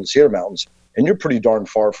Mountains, and you're pretty darn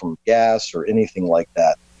far from gas or anything like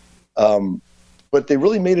that. But they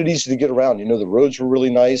really made it easy to get around. You know, the roads were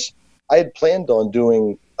really nice. I had planned on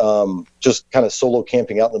doing just kind of solo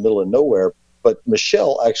camping out in the middle of nowhere. But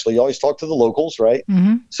Michelle, actually, you always talk to the locals, right?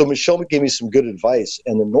 Mm-hmm. So Michelle gave me some good advice.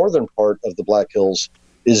 And the northern part of the Black Hills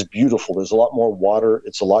is beautiful. There's a lot more water.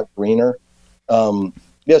 It's a lot greener. So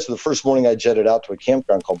the first morning I jetted out to a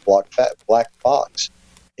campground called Black Fox.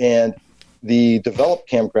 And the developed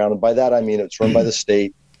campground, and by that I mean it's run by the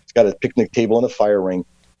state. It's got a picnic table and a fire ring.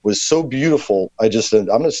 Was so beautiful. I just said,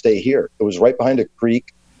 I'm going to stay here. It was right behind a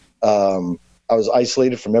creek. I was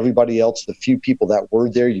isolated from everybody else. The few people that were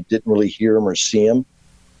there, you didn't really hear them or see them.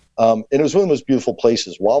 And it was one of the most beautiful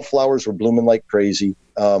places. Wildflowers were blooming like crazy.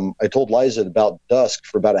 I told Liza at about dusk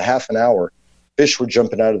for about a half an hour, fish were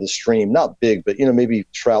jumping out of the stream. Not big, but, you know, maybe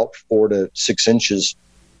trout 4 to 6 inches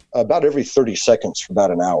about every 30 seconds for about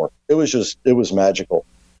an hour. It was magical.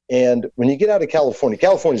 And when you get out of California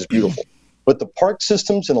is beautiful. But the park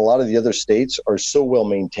systems in a lot of the other states are so well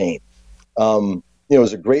maintained. You know, it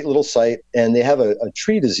was a great little site, and they have a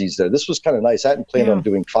tree disease there. This was kind of nice. I hadn't planned on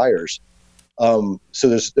doing fires. So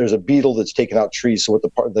there's a beetle that's taking out trees. So what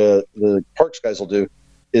the parks guys will do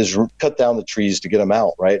is cut down the trees to get them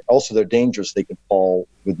out, right? Also, they're dangerous. They can fall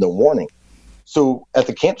with no warning. So at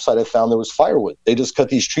the campsite, I found there was firewood. They just cut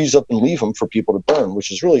these trees up and leave them for people to burn, which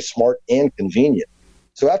is really smart and convenient.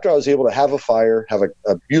 So after I was able to have a fire, have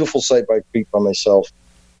a beautiful site by a creek by myself,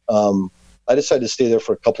 I decided to stay there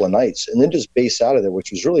for a couple of nights and then just base out of there,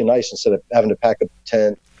 which was really nice instead of having to pack up a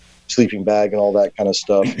tent, sleeping bag, and all that kind of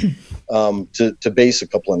stuff to base a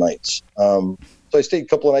couple of nights. So I stayed a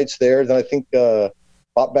couple of nights there. Then I think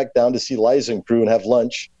popped back down to see Liza and crew and have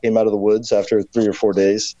lunch. Came out of the woods after 3 or 4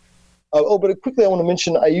 days. But quickly I want to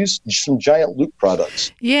mention I used some Giant Loop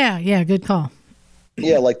products. Yeah, good call.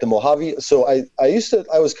 Yeah, like the Mojave. So I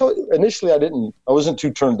initially I wasn't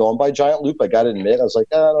too turned on by Giant Loop. I got to admit, I was like,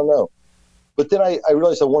 I don't know. But then I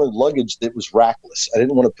realized I wanted luggage that was rackless. I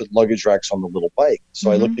didn't want to put luggage racks on the little bike.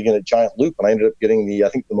 So I looked again at Giant Loop, and I ended up getting the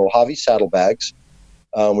Mojave saddlebags,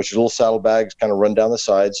 which are little saddlebags kind of run down the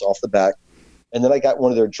sides off the back. And then I got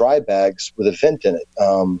one of their dry bags with a vent in it. I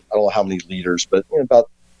don't know how many liters, but about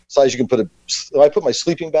size you can put I put my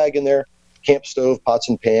sleeping bag in there, camp stove, pots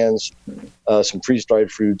and pans, some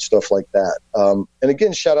freeze-dried fruit, stuff like that. And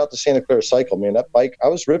again, shout out to Santa Clara Cycle, man. That bike, I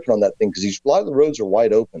was ripping on that thing because a lot of the roads are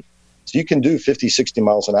wide open. So you can do 50, 60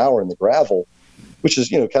 miles an hour in the gravel, which is,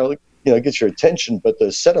 kind of like, gets your attention, but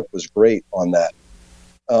the setup was great on that.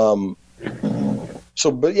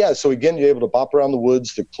 So again, you're able to bop around the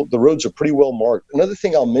woods. The roads are pretty well marked. Another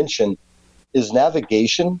thing I'll mention is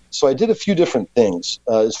navigation. So I did a few different things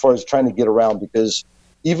as far as trying to get around, because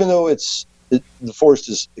even though the forest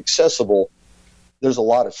is accessible, there's a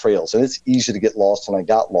lot of trails and it's easy to get lost, and I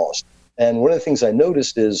got lost. And one of the things I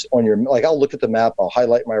noticed is I'll look at the map, I'll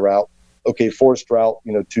highlight my route. Okay, forest route,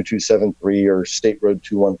 2273 or State Road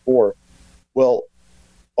 214. Well,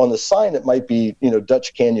 on the sign, it might be,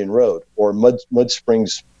 Dutch Canyon Road or Mud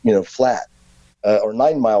Springs, Flat, or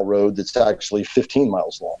 9 Mile Road that's actually 15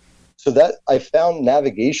 miles long. So that I found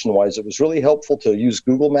navigation-wise, it was really helpful to use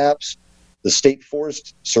Google Maps. The State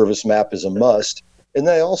Forest Service map is a must. And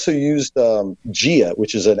then I also used GIA,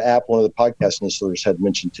 which is an app one of the podcast listeners had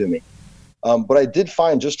mentioned to me. But I did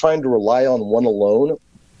find just trying to rely on one alone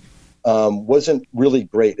wasn't really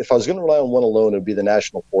great. If I was going to rely on one alone, it would be the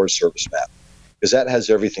National Forest Service map, because that has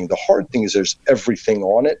everything. The hard thing is there's everything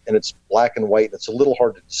on it, and it's black and white, and it's a little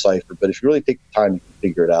hard to decipher. But if you really take the time, you can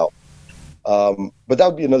figure it out. But that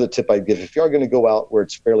would be another tip I'd give. If you are going to go out where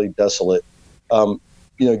it's fairly desolate,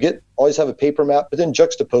 always have a paper map, but then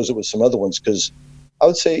juxtapose it with some other ones, because I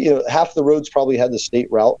would say, half the roads probably had the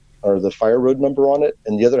state route or the fire road number on it,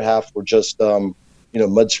 and the other half were just,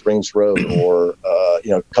 Mud Springs Road or,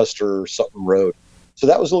 Custer something road. So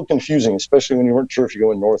that was a little confusing, especially when you weren't sure if you're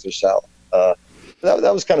going north or south.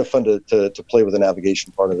 That was kind of fun to play with the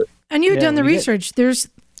navigation part of it. And you've done the research. There's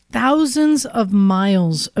thousands of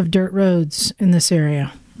miles of dirt roads in this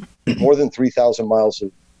area. More than 3,000 miles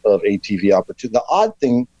of ATV opportunity. The odd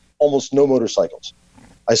thing, almost no motorcycles.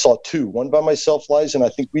 I saw 2, one by myself, Liza, and I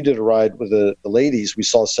think we did a ride with the ladies. We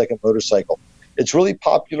saw a second motorcycle. It's really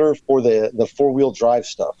popular for the four-wheel drive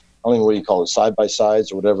stuff. I don't know what you call it,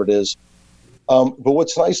 side-by-sides or whatever it is. But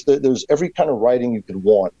what's nice, that there's every kind of riding you could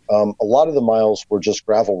want. A lot of the miles were just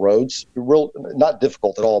gravel roads, not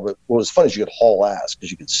difficult at all, but what was fun is you could haul ass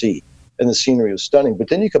because you could see, and the scenery was stunning. But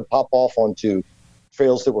then you could pop off onto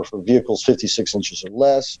trails that were for vehicles 56 inches or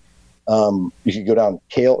less. You could go down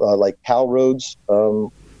cow roads.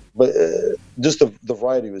 But just the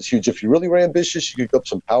variety was huge. If you really were ambitious, you could go up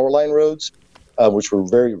some power line roads, which were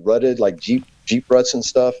very rutted, like Jeep ruts and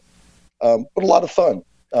stuff. But a lot of fun.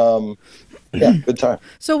 Good time.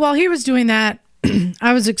 So while he was doing that,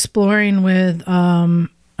 I was exploring with some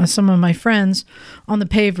of my friends on the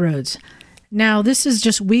paved roads. Now, this is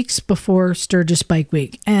just weeks before Sturgis Bike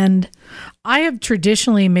Week, and I have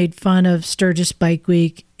traditionally made fun of Sturgis Bike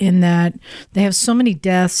Week in that they have so many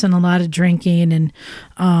deaths and a lot of drinking, and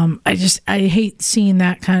I hate seeing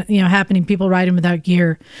that kind of happening. People riding without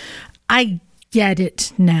gear. I get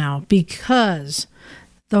it now, because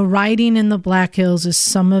the riding in the Black Hills is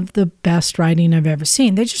some of the best riding I've ever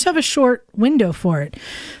seen. They just have a short window for it,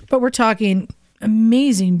 but we're talking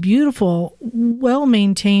amazing, beautiful,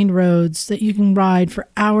 well-maintained roads that you can ride for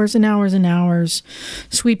hours and hours and hours,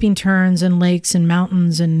 sweeping turns and lakes and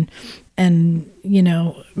mountains, and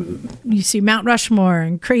you see Mount Rushmore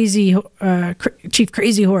and Chief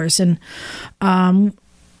Crazy Horse. And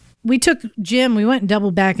we took Jim, we went and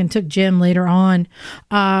doubled back and took Jim later on.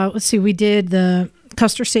 Let's see, we did the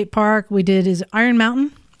Custer State Park. We did Iron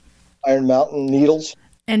Mountain, Needles.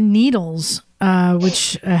 And Needles.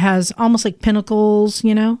 Which has almost like pinnacles,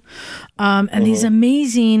 and these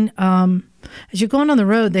amazing, as you're going on the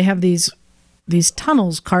road, they have these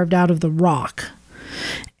tunnels carved out of the rock,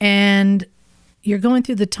 and you're going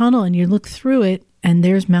through the tunnel and you look through it and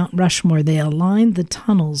there's Mount Rushmore. They aligned the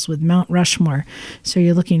tunnels with Mount Rushmore, so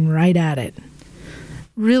you're looking right at it.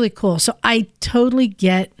 Really cool. So I totally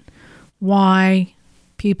get why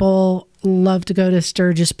people love to go to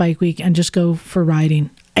Sturgis Bike Week and just go for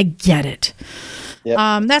riding. I get it. Yep.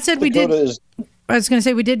 That said, we did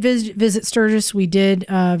visit Sturgis. We did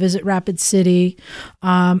visit Rapid City.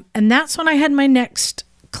 And that's when I had my next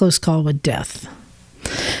close call with death.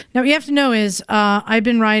 Now, what you have to know is I've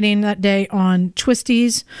been riding that day on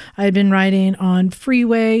twisties. I've been riding on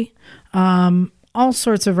freeway, all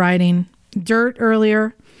sorts of riding, dirt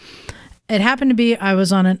earlier. It happened to be I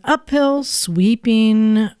was on an uphill,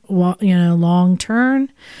 sweeping, long turn,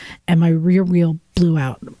 and my rear wheel blew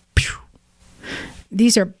out. Pew.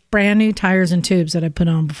 These are brand new tires and tubes that I put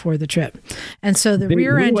on before the trip, and so the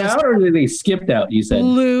rear end just out, or they skipped out. You said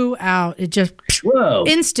blew out. It just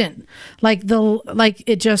instant, like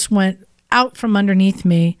it just went out from underneath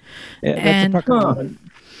me, and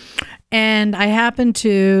And I happened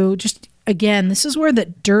to just, again, this is where the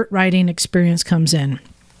dirt riding experience comes in.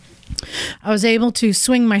 I was able to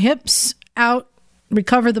swing my hips out,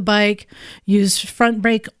 recover the bike, use front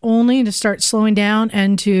brake only to start slowing down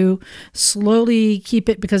and to slowly keep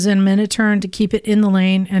it, because in a minute turn, to keep it in the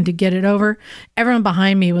lane and to get it over. Everyone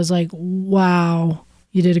behind me was like, wow,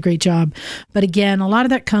 you did a great job. But again, a lot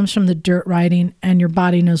of that comes from the dirt riding, and your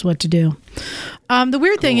body knows what to do. The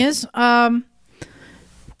weird thing is,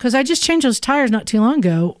 because I just changed those tires not too long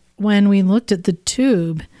ago, when we looked at the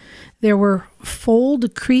tube, there were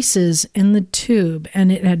fold creases in the tube, and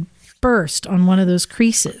it had burst on one of those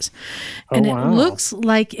creases. And it looks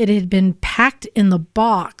like it had been packed in the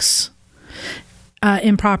box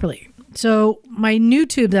improperly. So my new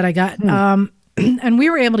tube that I got, and we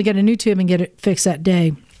were able to get a new tube and get it fixed that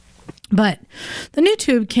day. But the new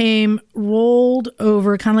tube came rolled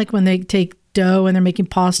over, kind of like when they take dough and they're making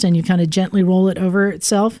pasta and you kind of gently roll it over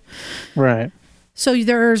itself. Right. So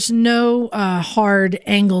there's no hard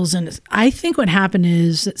angles, and I think what happened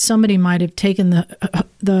is that somebody might have taken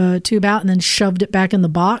the tube out and then shoved it back in the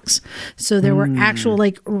box. So there were actual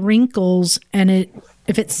like wrinkles, and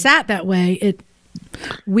if it sat that way, it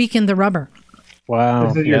weakened the rubber. Wow,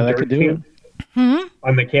 This is yeah, your that dirt could do it. tube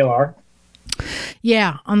on the KLR.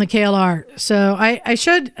 Yeah, on the KLR. So I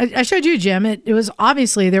showed you, Jim. It was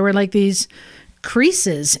obviously there were like these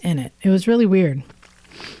creases in it. It was really weird.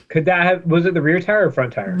 Could that have, was it the rear tire or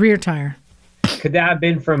front tire? Rear tire. Could that have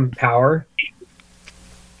been from power?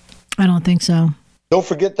 I don't think so. Don't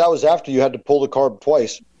forget that was after you had to pull the carb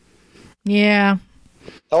twice. Yeah.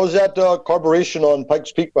 How was that carburation on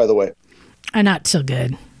Pikes Peak, by the way? Not so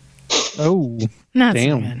good. Oh, Not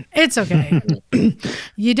damn. so good. It's okay.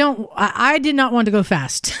 You don't. I did not want to go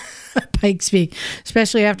fast. Pikes Peak,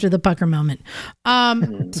 especially after the pucker moment.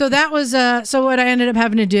 So that was. So what I ended up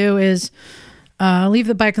having to do is leave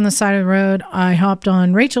the bike on the side of the road. I hopped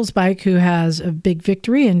on Rachel's bike, who has a big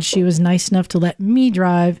Victory, and she was nice enough to let me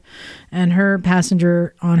drive and her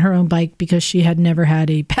passenger on her own bike, because she had never had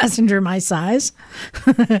a passenger my size.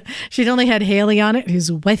 She'd only had Haley on it,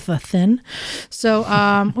 who's wafer thin. So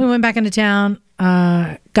we went back into town,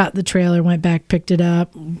 got the trailer, went back, picked it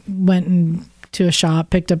up, went to a shop,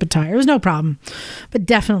 picked up a tire. It was no problem, but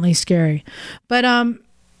definitely scary. But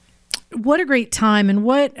what a great time, and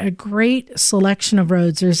what a great selection of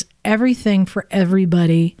roads. There's everything for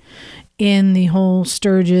everybody in the whole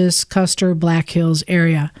Sturgis, Custer, Black Hills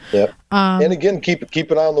area. Yep. And again,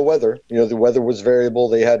 keep an eye on the weather. You know, the weather was variable.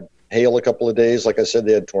 They had hail a couple of days. Like I said,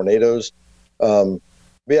 they had tornadoes. But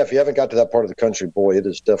yeah, if you haven't got to that part of the country, boy, it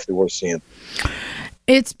is definitely worth seeing.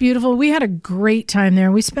 It's beautiful. We had a great time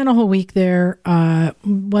there. We spent a whole week there.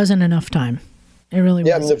 Wasn't enough time. It really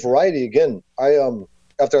Yeah, was. I mean, the variety, again,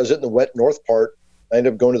 after I was in the wet north part, I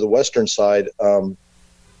ended up going to the western side,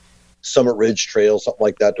 Summit Ridge Trail, something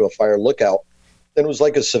like that, to a fire lookout. And it was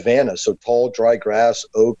like a savanna, so tall, dry grass,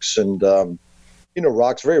 oaks, and,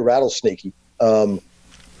 rocks, very rattlesnakey.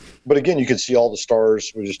 But again, you could see all the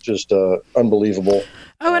stars, which is just unbelievable.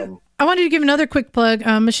 I wanted to give another quick plug.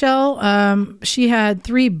 Michelle, she had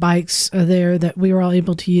 3 bikes there that we were all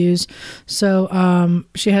able to use. So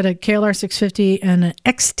she had a KLR 650 and an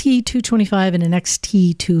XT225 and an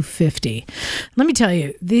XT250. Let me tell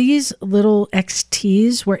you, these little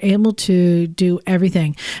XTs were able to do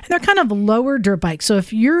everything. And they're kind of lower dirt bikes. So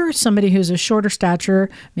if you're somebody who's a shorter stature,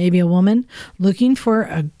 maybe a woman, looking for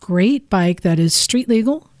a great bike that is street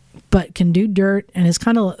legal, but can do dirt and is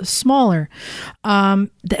kind of smaller, the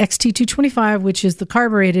XT225, which is the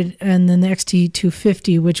carbureted, and then the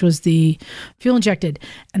XT250, which was the fuel injected.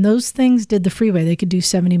 And those things did the freeway. They could do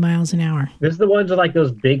 70 miles an hour. This is the ones with like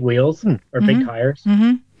those big wheels or big tires?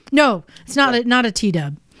 Mm-hmm. No, it's not not a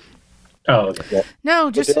T-dub. Oh, okay. No,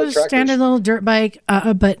 just a standard little dirt bike.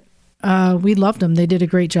 But we loved them. They did a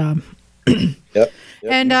great job. Yep.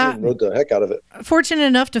 And rode the heck out of it. Fortunate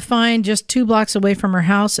enough to find just 2 blocks away from her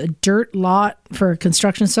house a dirt lot for a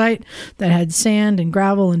construction site that had sand and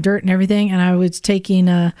gravel and dirt and everything. And I was taking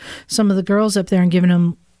some of the girls up there and giving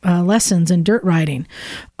them lessons in dirt riding,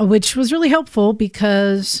 which was really helpful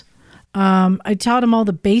because I taught them all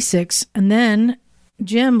the basics. And then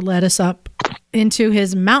Jim led us up into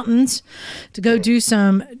his mountains to go do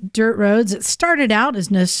some dirt roads. It started out as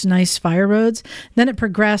nice fire roads. Then it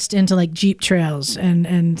progressed into like Jeep trails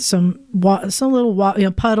and some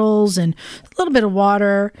little puddles and a little bit of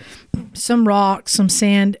water, some rocks, some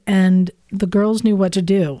sand. And the girls knew what to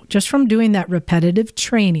do just from doing that repetitive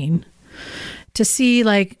training. To see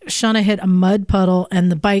like Shauna hit a mud puddle and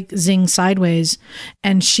the bike zinged sideways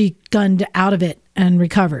and she gunned out of it and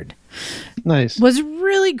recovered. Nice. Was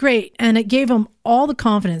really great, and it gave them all the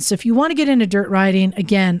confidence. So if you want to get into dirt riding,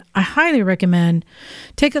 again, I highly recommend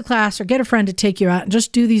take a class or get a friend to take you out and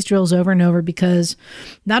just do these drills over and over, because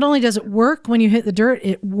not only does it work when you hit the dirt,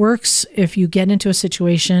 it works if you get into a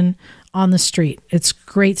situation on the street. It's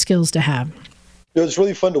great skills to have. It was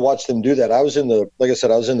really fun to watch them do that. I was in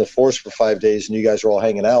the forest for 5 days, and you guys were all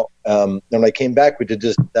hanging out. And when I came back, we did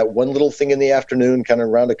just that one little thing in the afternoon, kind of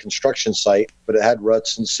around a construction site, but it had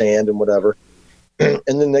ruts and sand and whatever. And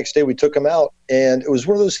then the next day we took them out, and it was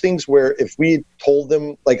one of those things where if we told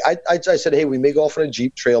them, like I said, hey, we may go off on a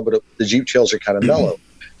Jeep trail, but the Jeep trails are kind of mellow.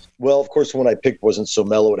 Well, of course, the one I picked wasn't so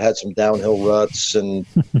mellow. It had some downhill ruts and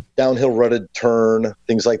downhill rutted turn,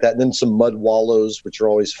 things like that, and then some mud wallows, which are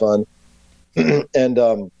always fun. And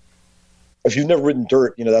if you've never ridden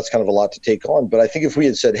dirt, that's kind of a lot to take on. But I think if we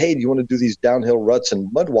had said, hey, do you want to do these downhill ruts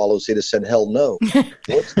and mud wallows, they'd have said, hell no.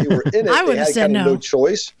 Once they were in it, I would have said no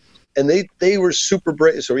choice. And they were super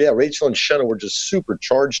brave. So, yeah, Rachel and Shanna were just super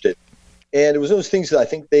charged it. And it was those things that I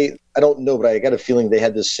think I don't know, but I got a feeling they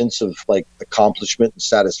had this sense of like accomplishment and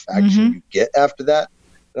satisfaction you get after that.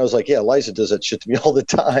 And I was like, yeah, Liza does that shit to me all the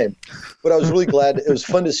time. But I was really glad. It was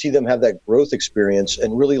fun to see them have that growth experience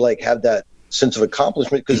and really like have that sense of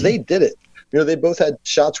accomplishment, because they did it. They both had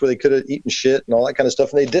shots where they could have eaten shit and all that kind of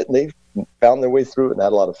stuff, and they didn't. They found their way through it and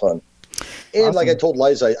had a lot of fun. And awesome. Like I told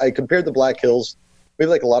Liza, I compared the Black Hills, maybe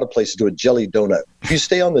like a lot of places, to a jelly donut. If you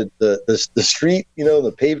stay on the street,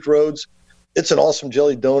 the paved roads, it's an awesome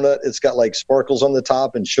jelly donut. It's got like sparkles on the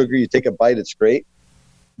top and sugar. You take a bite, it's great.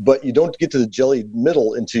 But you don't get to the jelly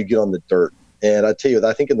middle until you get on the dirt. And I tell you,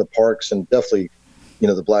 I think in the parks and definitely,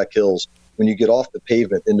 the Black Hills, when you get off the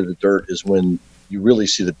pavement into the dirt is when you really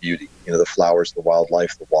see the beauty, the flowers, the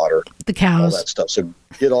wildlife, the water, the cows, all that stuff. So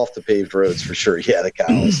get off the paved roads for sure. Yeah, the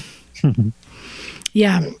cows.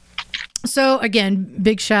 Yeah. So again,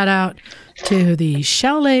 big shout out to the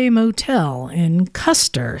Chalet Motel in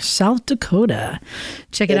Custer, South Dakota.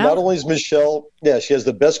 Check it out. Not only is Michelle, she has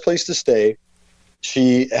the best place to stay.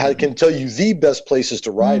 She can tell you the best places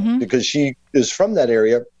to ride because she is from that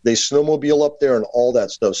area. They snowmobile up there and all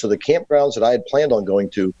that stuff. So the campgrounds that I had planned on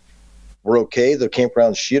going to were okay. The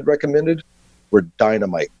campgrounds she had recommended were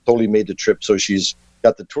dynamite. Totally made the trip. So she's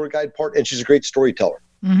got the tour guide part, and she's a great storyteller.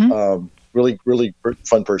 Really, really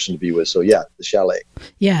fun person to be with. So yeah, the chalet.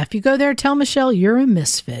 Yeah, if you go there, tell Michelle you're a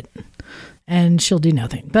misfit, and she'll do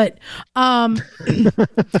nothing. But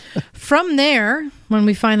from there, when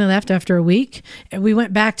we finally left after a week, we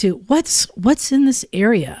went back to what's in this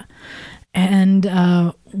area,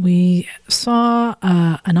 and we saw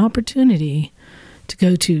an opportunity to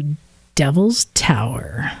go to Devil's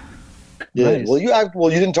Tower. Yeah. Nice. Well,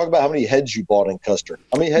 you didn't talk about how many heads you bought in Custer.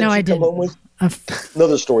 How many heads you come home with?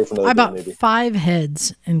 Another story for another I day, bought maybe. 5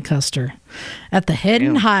 heads in Custer at the Head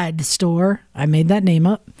and Hide store. I made that name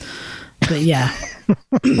up, but yeah,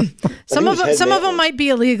 some of them might be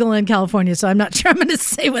illegal in California, so I'm not sure I'm going to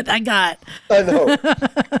say what I got. I know.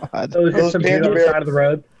 Those some on the side of the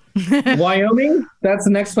road. Wyoming? That's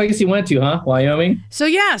the next place you went to, huh? Wyoming? So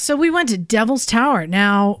we went to Devil's Tower.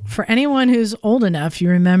 Now, for anyone who's old enough, you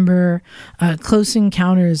remember Close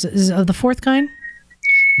Encounters of the Fourth Kind?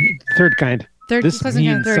 Third kind. This Close means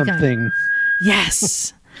Encounter, Third something. Kind.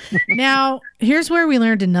 Yes. Now, here's where we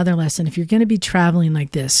learned another lesson. If you're going to be traveling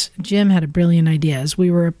like this, Jim had a brilliant idea. As we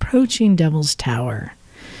were approaching Devil's Tower,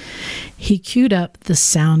 he queued up the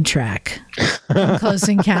soundtrack from Close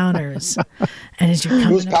Encounters. And as you're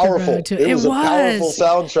coming up the road to it was a powerful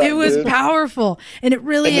soundtrack. It was powerful. And it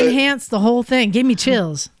really enhanced the whole thing. Gave me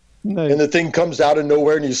chills. And the thing comes out of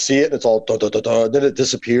nowhere and you see it and it's all da, da, da, da, and then it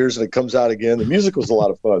disappears and it comes out again. The music was a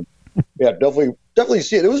lot of fun. Yeah, definitely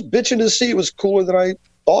see it. It was bitching to see. It was cooler than I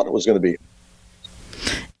thought it was going to be.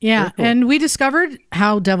 Yeah, cool. And we discovered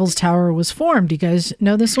how Devil's Tower was formed. Do you guys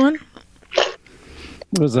know this one?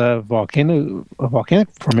 It was a volcanic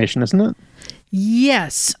formation, isn't it?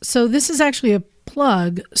 Yes. So this is actually a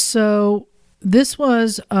plug. So this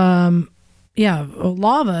was lava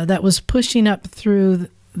that was pushing up through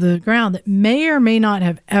the ground that may or may not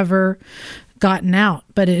have ever gotten out,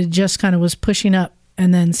 but it just kind of was pushing up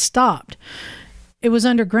and then stopped. It was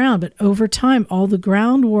underground, but over time, all the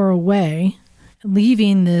ground wore away,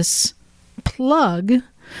 leaving this plug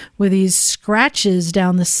with these scratches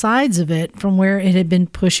down the sides of it from where it had been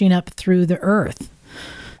pushing up through the earth.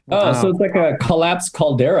 Oh, so it's like a collapsed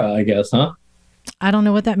caldera, I guess, huh? I don't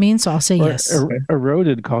know what that means, so I'll say yes.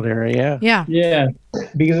 Eroded caldera, yeah. Yeah. Yeah.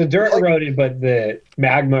 Because the dirt eroded, but the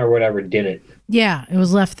magma or whatever didn't. Yeah, it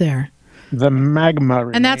was left there. The magma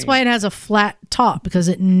remained. And that's why it has a flat top, because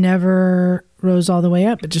it never rose all the way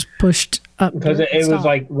up. It just pushed up. Because it was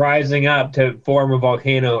like rising up to form a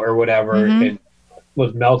volcano or whatever. It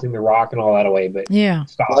was melting the rock and all that away. But yeah.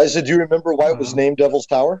 stopped. Liza, do you remember why it was named Devil's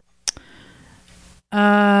Tower?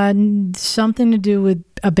 Something to do with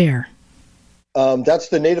a bear. That's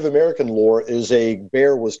the Native American lore. Is a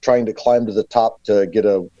bear was trying to climb to the top to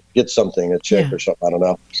get something, a chick or something. I don't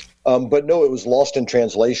know. But no, it was lost in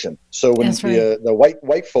translation. So when the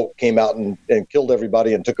white folk came out and killed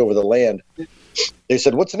everybody and took over the land, they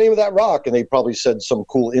said, "What's the name of that rock?" And they probably said some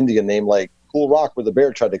cool Indian name like Cool Rock, where the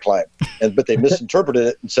bear tried to climb. But they misinterpreted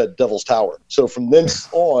it and said Devil's Tower. So from thence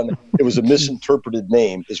on, it was a misinterpreted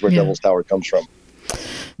name. Is where Devil's Tower comes from.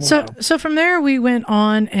 So from there, we went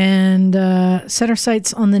on and set our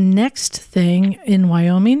sights on the next thing in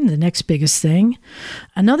Wyoming, the next biggest thing.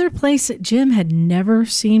 Another place that Jim had never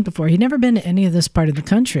seen before. He'd never been to any of this part of the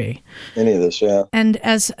country. Any of this, yeah. And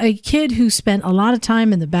as a kid who spent a lot of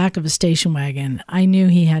time in the back of a station wagon, I knew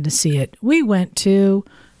he had to see it. We went to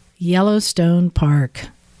Yellowstone Park.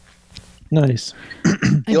 Nice.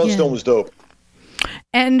 Yellowstone was dope.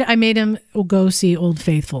 And I made him go see Old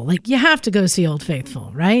Faithful. Like, you have to go see Old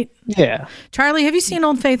Faithful, right? Yeah. Charlie, have you seen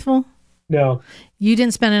Old Faithful? No. You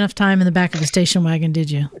didn't spend enough time in the back of a station wagon,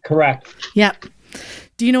 did you? Correct. Yep.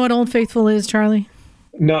 Do you know what Old Faithful is, Charlie?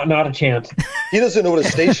 Not a chance. He doesn't know what a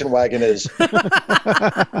station wagon is. It's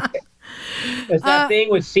that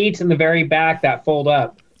thing with seats in the very back that fold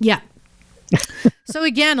up. Yeah. So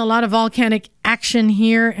again, a lot of volcanic action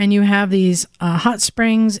here, and you have these hot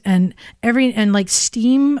springs and like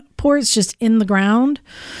steam ports just in the ground,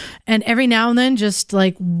 and every now and then just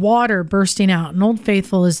like water bursting out. And Old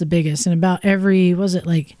Faithful is the biggest, and about every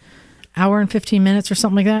hour and 15 minutes or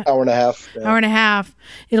something like that. Hour and a half. Yeah. Hour and a half.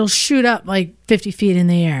 It'll shoot up like 50 feet in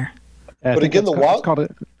the air. But again, I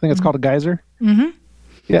think it's called a geyser. Mm-hmm.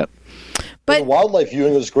 Yep. But the wildlife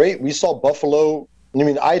viewing was great. We saw buffalo. I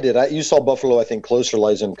mean, I did. You saw buffalo, I think, closer,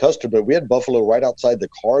 Liza, in Custer, but we had buffalo right outside the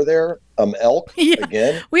car there. Elk,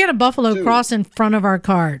 again. We had a buffalo cross in front of our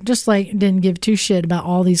car. Just like, didn't give two shit about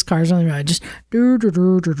all these cars on the road. Just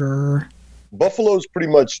Buffaloes pretty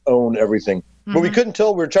much own everything. But we couldn't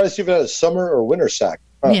tell. We were trying to see if it had a summer or winter sack.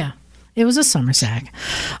 Yeah, it was a summer sack.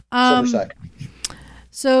 Summer sack.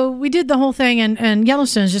 So we did the whole thing, and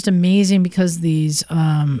Yellowstone is just amazing because these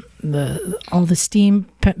all the steam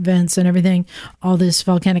vents and everything, all this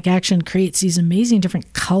volcanic action creates these amazing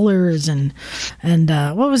different colors and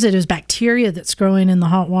what was it? It was bacteria that's growing in the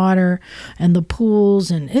hot water and the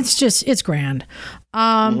pools, and it's grand.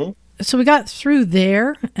 So we got through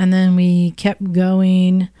there, and then we kept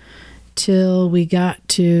going till we got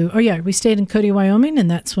to we stayed in Cody, Wyoming,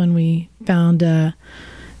 and that's when we found the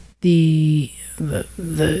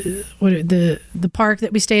park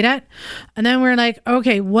that we stayed at. And then we're like,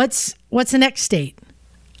 okay, what's the next state?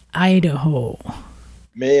 Idaho.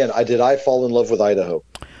 Man, I fall in love with Idaho.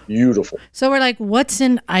 Beautiful. So we're like, what's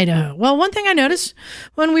in Idaho? Well, one thing I noticed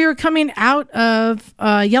when we were coming out of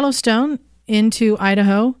Yellowstone into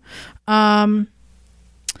Idaho,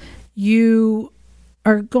 you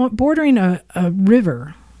are bordering a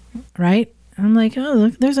river, right? I'm like, oh,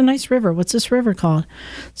 look, there's a nice river. What's this river called?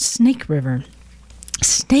 Snake River.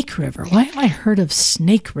 Snake River. Why have I heard of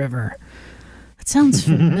Snake River? That sounds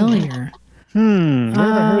familiar. Never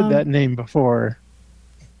heard that name before.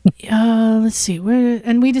 Let's see.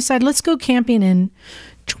 And we decided, let's go camping in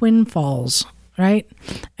Twin Falls, right?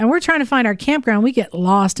 And we're trying to find our campground. We get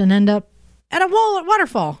lost and end up at a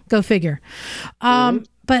waterfall. Go figure. But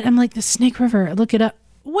I'm like, the Snake River. I look it up.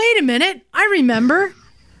 Wait a minute. I remember.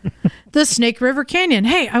 The Snake River Canyon.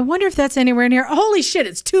 Hey, I wonder if that's anywhere near. Holy shit,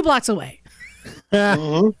 it's 2 blocks away.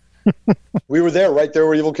 We were there, right there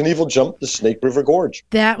where Evel Knievel jumped the Snake River Gorge.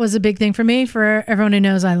 That was a big thing for me. For everyone who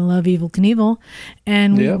knows, I love Evel Knievel.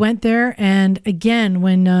 And we went there. And again,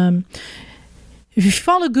 when if you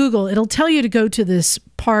follow Google, it'll tell you to go to this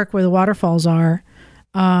park where the waterfalls are.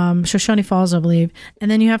 Shoshone Falls, I believe. And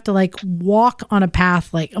then you have to like walk on a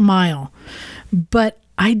path like a mile. But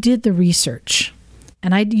I did the research.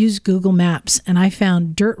 And I used Google Maps, and I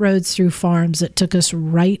found dirt roads through farms that took us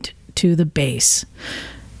right to the base.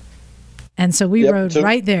 And so we rode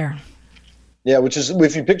right there. Yeah, which is,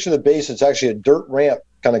 if you picture the base, it's actually a dirt ramp,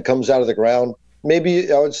 kind of comes out of the ground.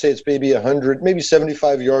 Maybe, I would say it's maybe 100, maybe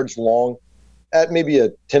 75 yards long at maybe a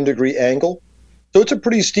 10-degree angle. So it's a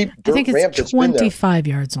pretty steep dirt ramp. I think it's 25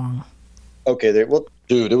 yards long. Okay, well,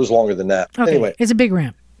 dude, it was longer than that. Okay, anyway, it's a big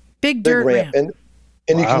ramp. Big dirt ramp.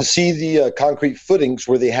 And you can see the concrete footings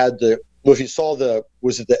where they had if you saw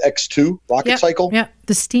was it the X2 rocket cycle? Yeah,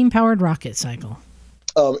 the steam-powered rocket cycle.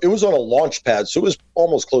 It was on a launch pad, so it was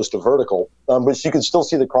almost close to vertical, but you could still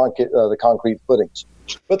see the concrete footings.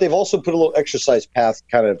 But they've also put a little exercise path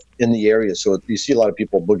kind of in the area, so you see a lot of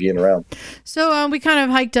people boogieing around. So we kind of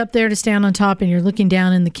hiked up there to stand on top, and you're looking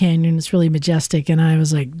down in the canyon. It's really majestic, and I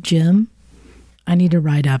was like, Jim, I need to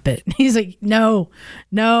ride up it. He's like, no.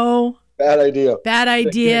 Bad idea.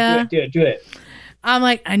 Do it. I'm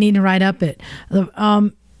like, I need to ride up it.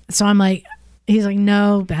 So I'm like, he's like,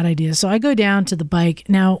 no, bad idea. So I go down to the bike.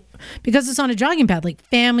 Now, because it's on a jogging path, like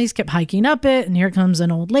families kept hiking up it, and here comes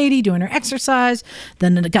an old lady doing her exercise.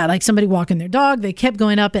 Then it got like somebody walking their dog. They kept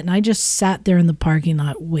going up it, and I just sat there in the parking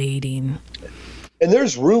lot waiting. And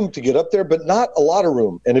there's room to get up there, but not a lot of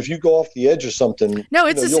room. And if you go off the edge or something, no,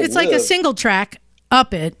 it's like a single track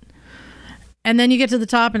up it, and then you get to the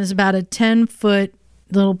top, and it's about a 10-foot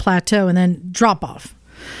little plateau, and then drop off.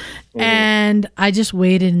 And I just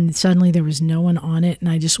waited, and suddenly there was no one on it, and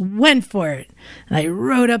I just went for it. And I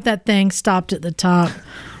rode up that thing, stopped at the top.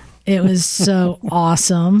 It was so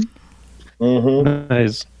awesome.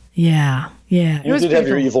 Nice. Yeah. You did have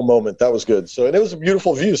your evil moment. That was good. So, and it was a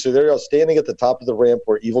beautiful view. So there you go, standing at the top of the ramp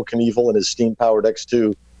where Evel Knievel and his steam-powered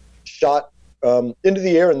X2 shot into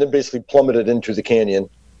the air and then basically plummeted into the canyon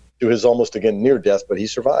to his almost, again, near death, but he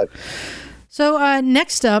survived. So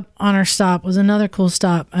next up on our stop was another cool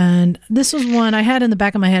stop, and this was one I had in the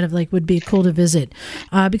back of my head of like would be cool to visit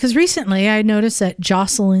because recently I noticed that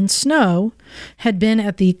Jocelyn Snow had been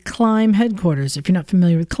at the Climb headquarters. If you're not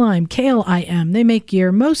familiar with Climb, KLIM, they make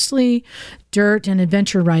gear, mostly dirt and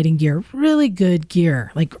adventure riding gear. Really good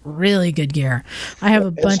gear, like really good gear. I have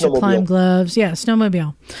a bunch of Climb gloves. Yeah,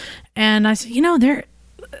 snowmobile. And I said,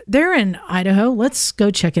 they're in Idaho. Let's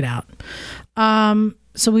go check it out.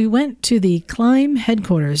 So we went to the Climb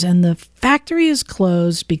headquarters, and the factory is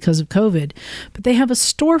closed because of COVID, but they have a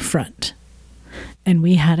storefront, and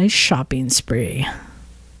we had a shopping spree.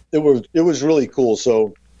 It was really cool.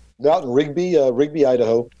 So out in Rigby,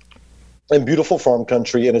 Idaho, and beautiful farm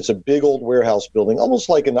country, and it's a big old warehouse building, almost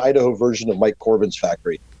like an Idaho version of Mike Corbin's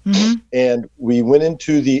factory. And we went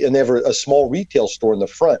into and they have a small retail store in the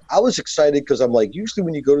front. I was excited because I'm like, usually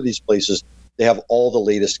when you go to these places, they have all the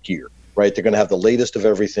latest gear. Right, they're going to have the latest of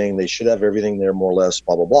everything. They should have everything there, more or less.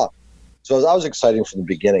 Blah blah blah. So I was excited from the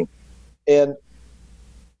beginning, and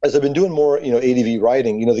as I've been doing more, ADV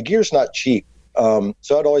riding, the gear's not cheap. So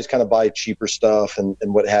I'd always kind of buy cheaper stuff and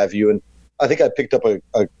what have you. And I think I picked up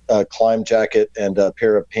a Climb jacket and a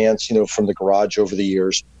pair of pants, from the garage over the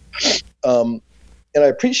years. And I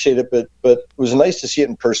appreciate it, but it was nice to see it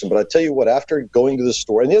in person. But I tell you what, after going to the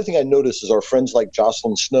store, and the other thing I noticed is our friends like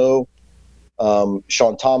Jocelyn Snow,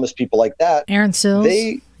 Sean Thomas, people like that. Aaron Sills.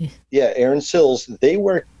 Aaron Sills. They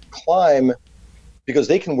wear Climb because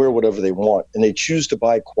they can wear whatever they want, and they choose to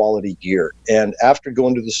buy quality gear. And after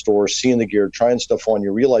going to the store, seeing the gear, trying stuff on,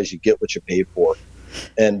 you realize you get what you pay for.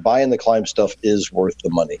 And buying the Climb stuff is worth the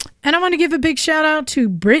money. And I want to give a big shout out to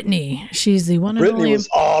Brittany. She's the one and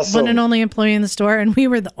awesome. one and only employee in the store, and we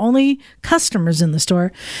were the only customers in the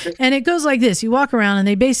store. And it goes like this: you walk around, and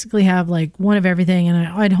they basically have like one of everything. And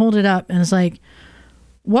I'd hold it up, and it's like,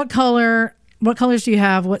 what colors do you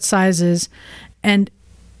have? What sizes? And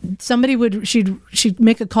she'd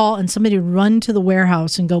make a call, and somebody would run to the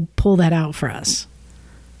warehouse and go pull that out for us.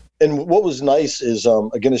 And what was nice is,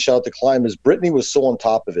 again, a shout out to Climb, is Brittany was so on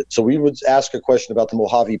top of it. So we would ask a question about the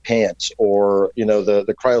Mojave pants or,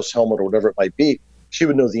 the Cryos helmet or whatever it might be. She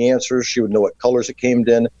would know the answers. She would know what colors it came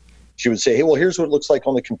in. She would say, hey, well, here's what it looks like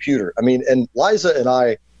on the computer. I mean, and Liza and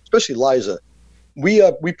I, especially Liza,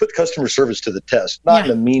 we put customer service to the test, not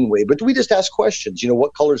in a mean way, but we just ask questions.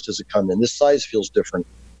 What colors does it come in? This size feels different.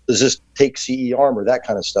 Does this take CE armor? That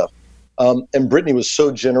kind of stuff. And Brittany was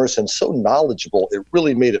so generous and so knowledgeable. It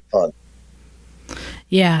really made it fun.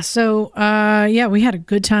 Yeah. So, we had a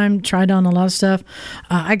good time, tried on a lot of stuff.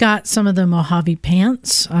 I got some of the Mojave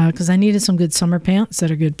pants because I needed some good summer pants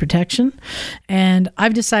that are good protection. And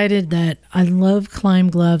I've decided that I love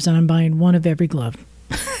Climb gloves, and I'm buying one of every glove.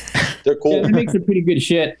 They're cool. Yeah, that makes some pretty good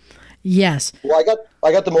shit. Yes. Well,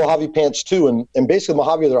 I got the Mojave pants too, and basically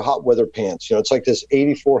Mojave, they're hot weather pants. It's like this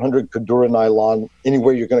 8400 Cordura nylon.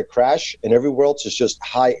 Anywhere you're going to crash, and everywhere else is just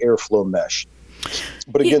high airflow mesh.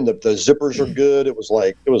 But again, the zippers are good. It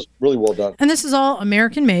was really well done. And this is all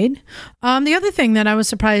American made. The other thing that I was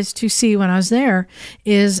surprised to see when I was there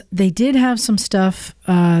is they did have some stuff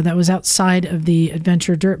that was outside of the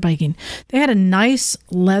adventure dirt biking. They had a nice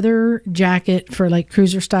leather jacket for like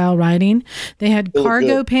cruiser style riding. They had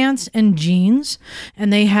cargo pants and jeans,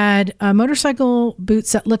 and they had motorcycle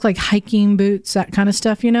boots that looked like hiking boots, that kind of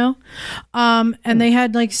stuff, and they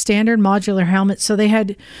had like standard modular helmets. So they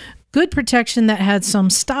had good protection that had some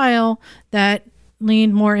style that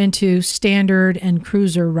leaned more into standard and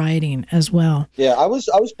cruiser riding as well. Yeah, I was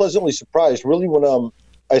pleasantly surprised, really, when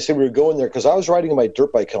I said we were going there, because I was riding in my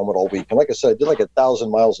dirt bike helmet all week, and like I said, I did like 1,000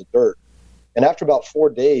 miles of dirt, and after about 4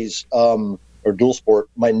 days, or dual sport,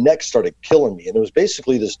 my neck started killing me, and it was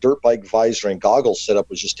basically this dirt bike visor and goggles setup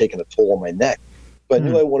was just taking a toll on my neck. But I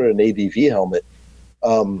knew I wanted an ADV helmet,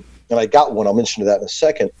 and I got one. I'll mention that in a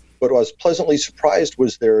second. But what I was pleasantly surprised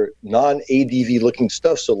was their non-ADV looking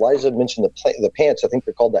stuff. So Liza had mentioned the pants. I think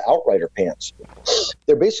they're called the Outrider pants.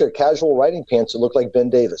 They're basically casual riding pants that look like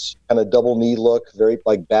Ben Davis, kind of double knee look, very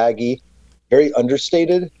like baggy, very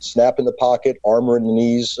understated, snap in the pocket, armor in the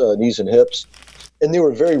knees and hips. And they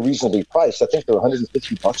were very reasonably priced. I think they were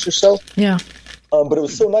 $150 or so. Yeah. But it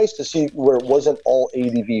was so nice to see where it wasn't all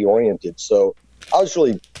ADV oriented. So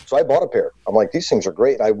I bought a pair. I'm like, these things are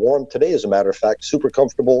great. And I wore them today, as a matter of fact, super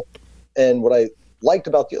comfortable. And what I liked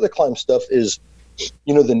about the other Climb stuff is,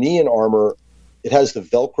 the knee and armor, it has the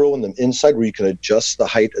Velcro on the inside where you can adjust the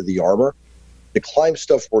height of the armor. The Climb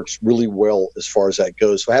stuff works really well as far as that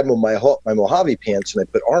goes. So I had them on my Mojave pants, and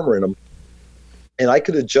I put armor in them. And I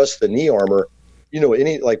could adjust the knee armor,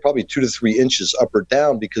 any like probably 2 to 3 inches up or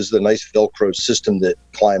down because of the nice Velcro system that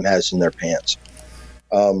Climb has in their pants.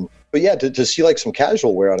 But yeah, to see like some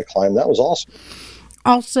casual wear on a Climb, that was awesome.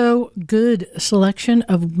 Also, good selection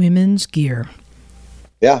of women's gear.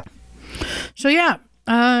 Yeah. So yeah,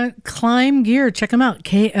 Climb gear. Check them out.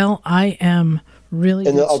 KLIM. Really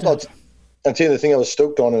good stuff. I'll tell you the thing I was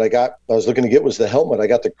stoked on, and I was looking to get was the helmet. I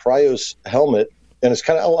got the Cryos helmet, and it's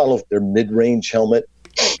kind of, I don't know if they're mid-range helmet.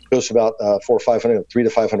 It goes for about $400 or $500, $300 to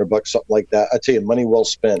 $500, something like that. I tell you, money well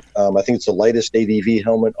spent. I think it's the lightest ADV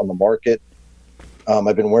helmet on the market.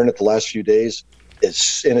 I've been wearing it the last few days.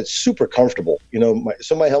 It's super comfortable.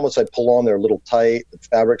 Some of my helmets I pull on, they're a little tight. The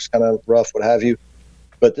fabric's kind of rough, what have you.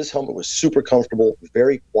 But this helmet was super comfortable,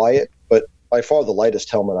 very quiet, but by far the lightest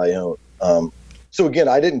helmet I own. So again,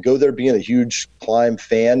 I didn't go there being a huge Climb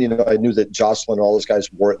fan. I knew that Jocelyn and all those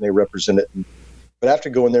guys wore it and they represent it. But after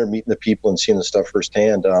going there, meeting the people and seeing the stuff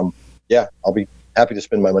firsthand, I'll be happy to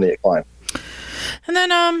spend my money at Climb. And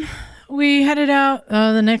then we headed out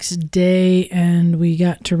the next day, and we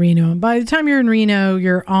got to Reno. And by the time you're in Reno,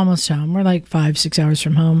 you're almost home. We're like 5-6 hours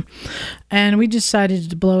from home. And we decided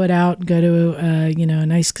to blow it out, go to a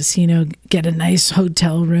nice casino, get a nice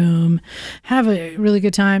hotel room, have a really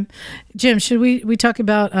good time. Jim, should we talk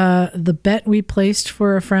about the bet we placed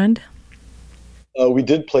for a friend? We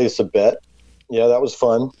did place a bet. Yeah, that was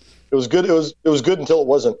fun. It was good. It was good until it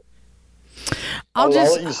wasn't. I'll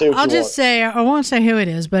just say, I won't say who it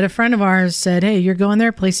is, but a friend of ours said, "Hey, you're going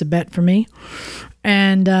there, place a bet for me."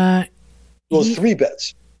 And it was 3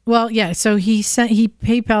 bets. Well, yeah. So he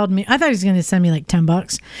PayPal'd me. I thought he was going to send me like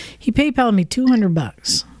 $10. He PayPal'd me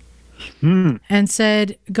 $200 and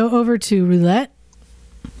said, "Go over to roulette."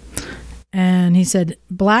 And he said,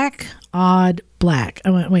 "Black, odd, black." I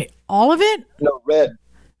went, "Wait, all of it?" No, red.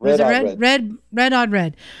 Red, odd,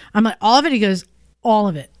 red. I'm like, "All of it?" He goes, "All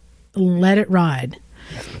of it. Let it ride."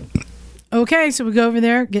 Okay, so we go over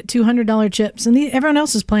there, get $200 chips, and everyone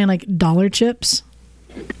else is playing like dollar chips.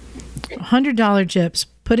 $100 chips,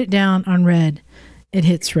 put it down on red. It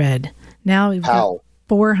hits red. Now we've got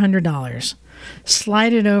 $400.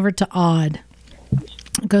 Slide it over to odd.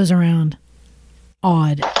 It goes around.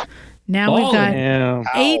 Odd. Now we've got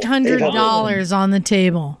 $800 on the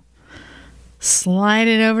table. Slide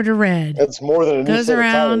it over to red. That's more than a new set of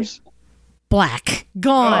tires. Black.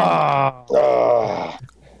 Gone.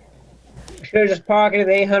 Should have just pocketed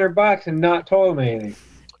the $800 and not told me anything.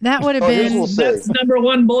 That would have been... That's number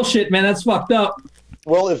one bullshit, man. That's fucked up.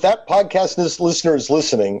 Well, if that podcast listener is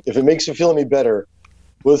listening, if it makes you feel any better,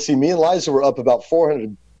 we'll see. Me and Liza were up about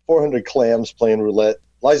 400 clams playing roulette.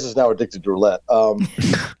 Liza's now addicted to roulette.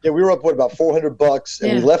 We were up, about $400,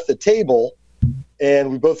 and we left the table,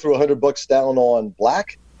 and we both threw $100 down on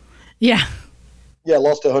black. Yeah. Yeah, I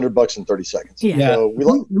lost $100 in 30 seconds. Yeah. So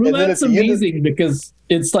Roulette's amazing because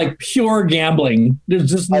it's like pure gambling. There's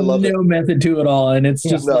just no method to it all, and it's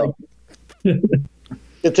just like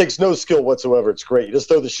it takes no skill whatsoever. It's great. You just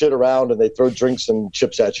throw the shit around, and they throw drinks and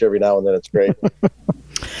chips at you every now and then. It's great.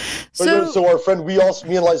 So our friend, me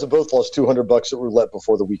and Liza both lost $200 at roulette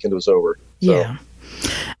before the weekend was over. So. Yeah.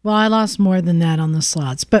 Well, I lost more than that on the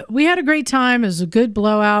slots, but we had a great time. It was a good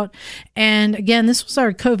blowout. And again, this was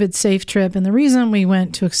our COVID safe trip. And the reason we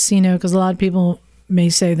went to a casino, because a lot of people may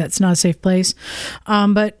say that's not a safe place.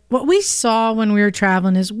 But what we saw when we were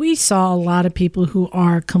traveling is we saw a lot of people who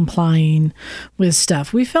are complying with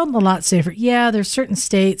stuff. We felt a lot safer. Yeah, there's certain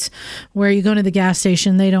states where you go to the gas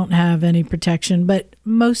station, they don't have any protection, but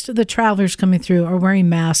most of the travelers coming through are wearing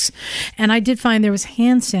masks. And I did find there was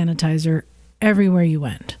hand sanitizer everywhere you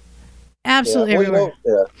went. Absolutely everywhere.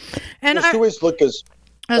 And there's two ways to look. Because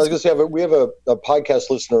I was going to say, we have a podcast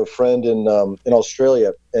listener, a friend in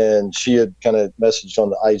Australia, and she had kind of messaged on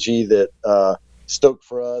the IG that stoked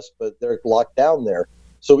for us, but they're locked down there.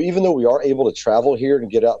 So even though we are able to travel here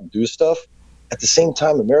and get out and do stuff, at the same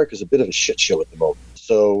time, America's a bit of a shit show at the moment.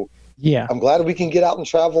 So I'm glad we can get out and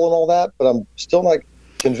travel and all that, but I'm still not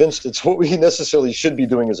convinced it's what we necessarily should be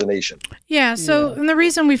doing as a nation. And the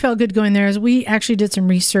reason we felt good going there is we actually did some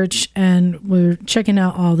research and we're checking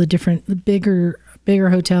out all the different bigger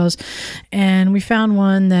hotels, and we found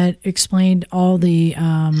one that explained all the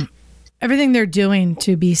everything they're doing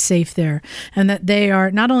to be safe there, and that they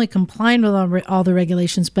are not only complying with all the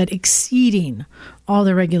regulations, but exceeding all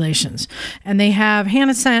the regulations. And they have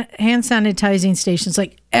hand sanitizing stations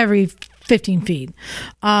like every 15 feet.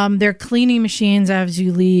 They're cleaning machines as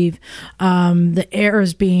you leave. The air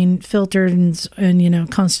is being filtered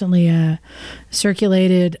and constantly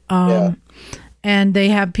circulated. And they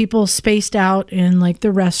have people spaced out in like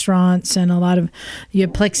the restaurants, and you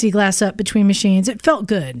have plexiglass up between machines. It felt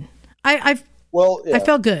good. I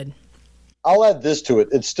felt good. I'll add this to it.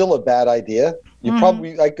 It's still a bad idea. You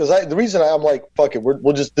probably the reason I'm like, fuck it,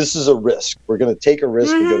 we'll just, this is a risk. We're going to take a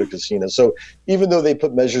risk and go to casinos. So even though they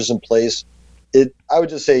put measures in place, I would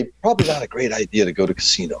just say probably not a great idea to go to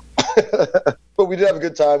casino. But we did have a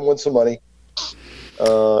good time, won some money.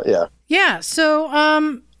 Yeah.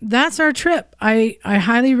 So that's our trip. I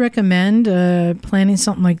highly recommend planning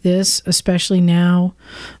something like this, especially now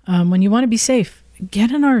when you want to be safe.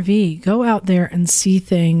 Get an RV, go out there and see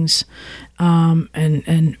things,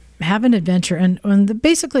 and have an adventure. And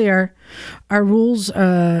basically our rules,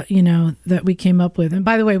 that we came up with. And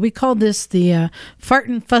by the way, we called this the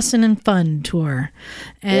Fartin, Fussin, and Fun tour.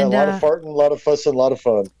 And a lot of farting, a lot of fussing, a lot of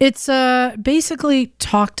fun. It's basically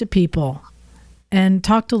talk to people and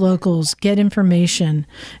talk to locals, get information,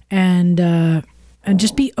 and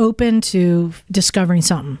just be open to discovering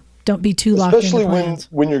something. Don't be too locked in. Especially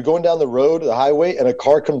when you're going down the road, the highway, and a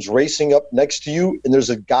car comes racing up next to you, and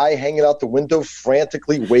there's a guy hanging out the window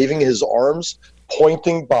frantically waving his arms,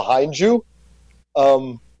 pointing behind you.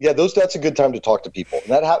 That's a good time to talk to people.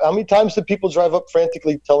 And how many times did people drive up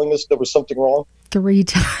frantically telling us there was something wrong? 3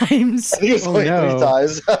 times. I think it was 3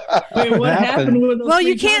 times. Wait, what happened with those? Well,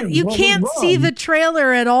 you can't see the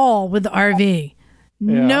trailer at all with the RV.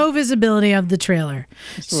 Yeah. No visibility of the trailer.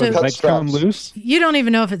 So like come loose? You don't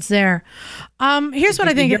even know if it's there. Here's what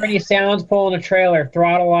I think. If you hear any sounds pulling a trailer,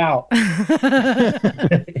 throttle out.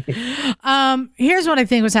 Here's what I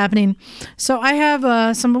think was happening. So I have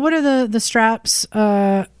what are the straps?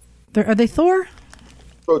 Are they Thor?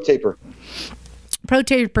 Pro taper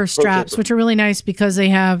straps, which are really nice because they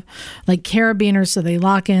have like carabiners, so they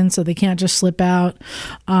lock in, so they can't just slip out.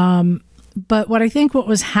 But what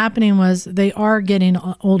was happening was they are getting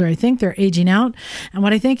older. I think they're aging out. And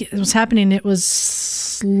what I think was happening, it was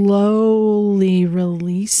slowly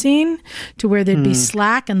releasing to where they'd be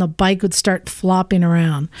slack and the bike would start flopping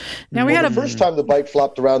around. Now the first time the bike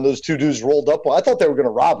flopped around, those 2 dudes rolled up. I thought they were going to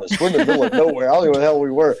rob us. We're in the middle of nowhere. I don't know where the hell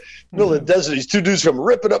we were. Middle of the desert. These 2 dudes come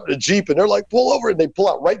ripping up the Jeep, and they're like, pull over. And they pull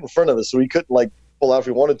out right in front of us. So we couldn't pull out if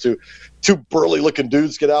we wanted to. 2 burly looking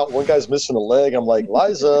dudes get out. One guy's missing a leg. I'm like,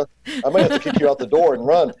 Liza, I might have to kick you out the door and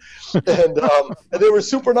run. And they were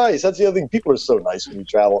super nice. That's the other thing. People are so nice when you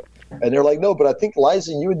travel. And they're like, no, but I think,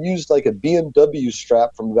 Liza, you had used like a BMW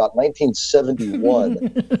strap from about 1971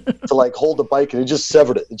 to hold the bike, and it just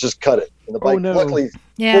severed it. It just cut it. And the bike, luckily.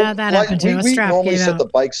 Yeah, that happened too. We normally set the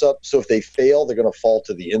bikes up so if they fail, they're going to fall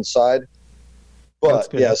to the inside.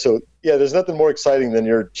 But there's nothing more exciting than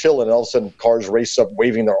you're chilling and all of a sudden cars race up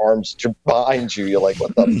waving their arms behind you. You're like,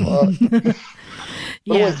 what the fuck?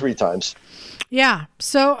 But only 3 times. Yeah.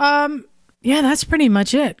 So, that's pretty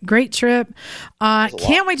much it. Great trip.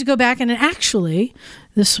 Can't wait to go back. And actually,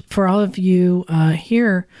 this for all of you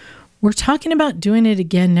here, we're talking about doing it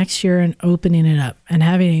again next year and opening it up and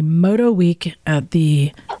having a moto week at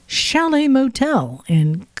the Chalet Motel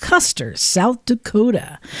in Custer, South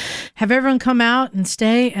Dakota. Have everyone come out and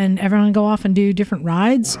stay, and everyone go off and do different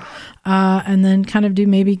rides, and then kind of do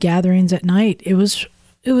maybe gatherings at night. It was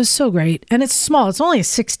so great, and it's small. It's only a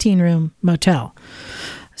 16-room motel.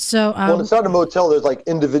 So it's not a motel. There's like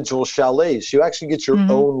individual chalets. You actually get your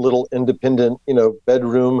own little independent,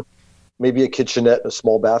 bedroom, maybe a kitchenette and a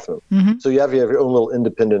small bathroom. So you have your own little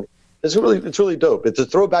independent. It's really dope. It's a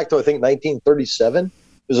throwback to, I think, 1937.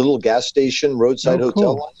 There's a little gas station, roadside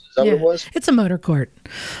hotel. Cool. Is that what it was? It's a motor court.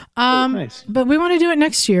 Nice. But we want to do it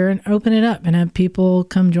next year and open it up and have people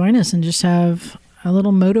come join us and just have a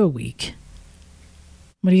little moto week.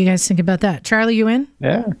 What do you guys think about that? Charlie, you in?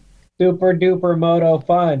 Yeah. Super duper moto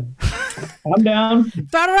fun. I'm down.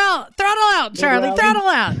 Throttle out, Charlie. Throttle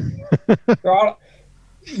out. Throttle.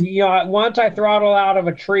 Once I throttle out of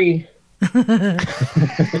a tree.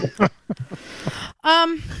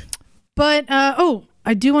 But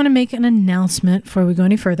I do want to make an announcement before we go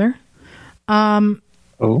any further.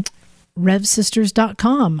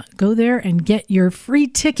 RevSisters.com. Go there and get your free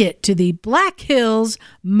ticket to the Black Hills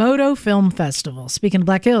Moto Film Festival. Speaking of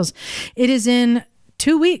Black Hills, it is in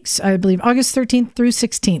 2 weeks, I believe, August 13th through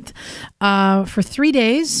 16th. For 3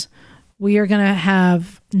 days, we are going to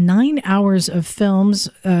have 9 hours of films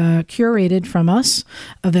curated from us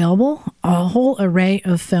available. A whole array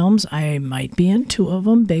of films. I might be in 2 of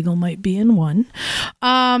them. Bagel might be in 1.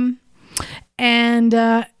 And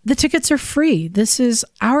the tickets are free. This is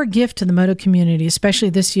our gift to the moto community,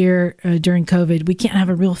 especially this year during COVID. We can't have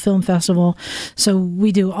a real film festival, so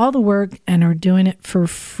we do all the work and are doing it for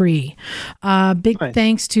free. Big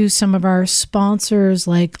thanks to some of our sponsors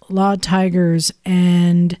like Law Tigers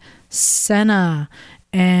and Senna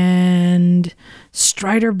and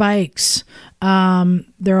Strider Bikes.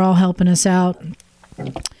 They're all helping us out.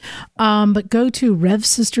 But go to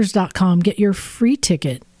RevSisters.com, get your free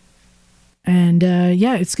ticket. And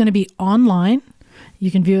it's going to be online. You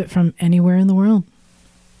can view it from anywhere in the world.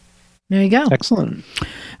 There you go. Excellent.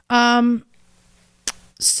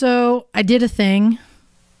 So I did a thing.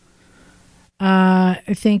 I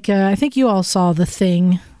think you all saw the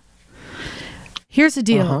thing. Here's the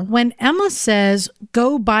deal. When Emma says,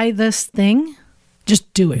 go buy this thing,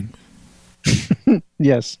 just do it.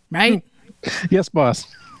 Yes. Right? Yes, boss.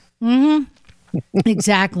 Mm-hmm.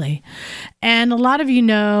 Exactly. And a lot of you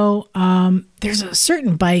know, there's a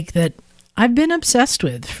certain bike that I've been obsessed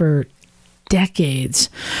with for decades.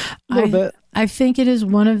 A little bit. I think it is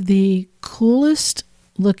one of the coolest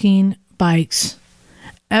looking bikes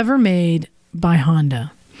ever made by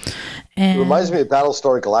Honda. And it reminds me of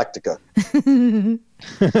Battlestar Galactica.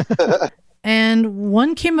 And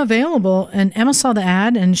one came available, and Emma saw the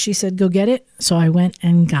ad, and she said, go get it. So I went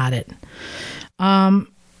and got it.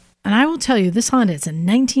 And I will tell you, this Honda, it's a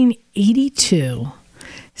 1982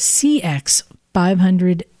 CX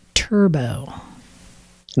 500 Turbo.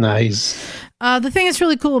 Nice. The thing that's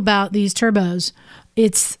really cool about these turbos,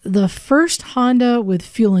 it's the first Honda with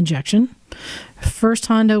fuel injection, first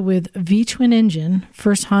Honda with V-twin engine,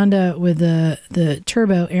 first Honda with the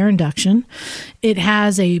turbo air induction. It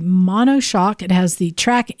has a monoshock. It has the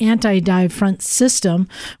track anti-dive front system,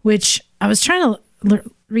 which I was trying to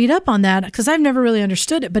read up on that because I've never really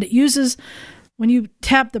understood it, but it uses, when you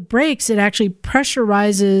tap the brakes, it actually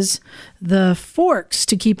pressurizes the forks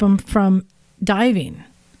to keep them from diving.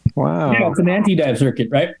 Wow. Yeah, it's an anti-dive circuit,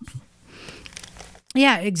 right?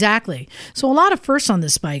 Yeah, exactly. So a lot of firsts on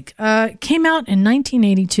this bike. Came out in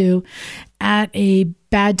 1982 at a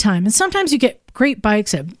bad time. And sometimes you get great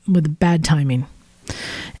bikes with bad timing.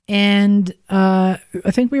 And I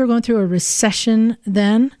think we were going through a recession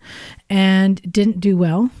then and didn't do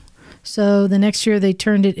well. So the next year they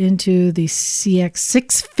turned it into the CX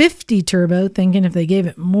 650 Turbo, thinking if they gave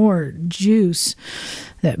it more juice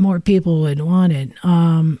that more people would want it.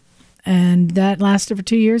 And that lasted for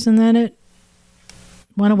 2 years, and then it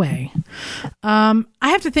went away. I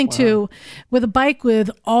have to think too, with a bike with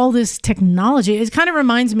all this technology, it kind of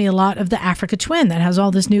reminds me a lot of the Africa Twin that has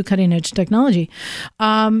all this new cutting edge technology.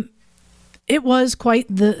 It was quite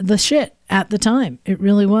the shit at the time. It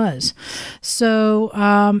really was.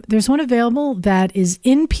 So there's one available that is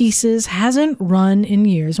in pieces, hasn't run in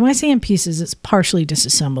years. When I say in pieces, it's partially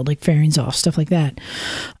disassembled, like fairings off, stuff like that.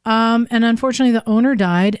 And unfortunately, the owner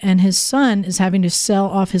died, and his son is having to sell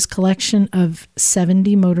off his collection of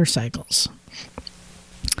 70 motorcycles.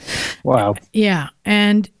 Wow. Yeah.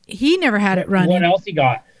 And he never had it running. What else he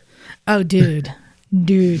got? Oh, dude.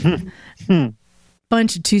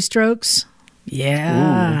 Bunch of two-strokes.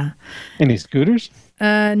 Yeah. Ooh. Any scooters?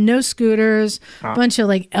 No scooters. Bunch of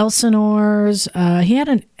like Elsinores. He had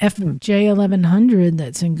an FJ1100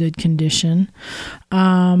 that's in good condition.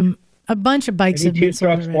 A bunch of bikes. Any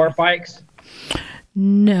two-stroke sport bikes?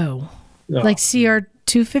 No. Like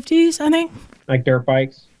CR250s, I think. Like dirt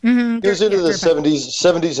bikes? Mm-hmm. He was into the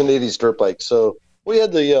 70s and 80s dirt bikes. So we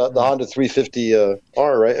had the Honda 350R,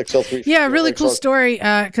 right? XL350. Yeah, really cool story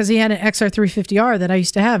because he had an XR350R that I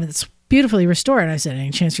used to have. It's beautifully restored. I said,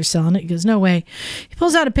 any chance you're selling it? He goes, no way. He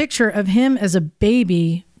pulls out a picture of him as a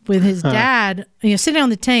baby with his dad, sitting on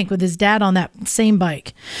the tank with his dad on that same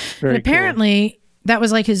bike. Very and apparently that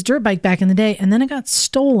was like his dirt bike back in the day. And then it got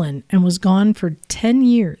stolen and was gone for 10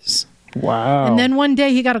 years. Wow. And then one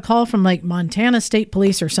day he got a call from like Montana State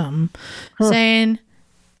Police or something saying,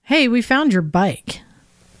 hey, we found your bike.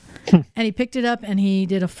 And he picked it up and he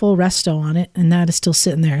did a full resto on it, and that is still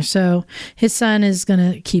sitting there. So his son is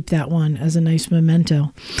going to keep that one as a nice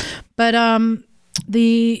memento. But so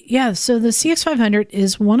the CX500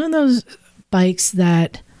 is one of those bikes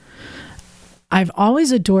that I've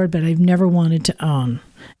always adored, but I've never wanted to own.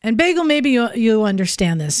 And Bagel, maybe you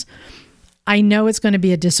understand this. I know it's going to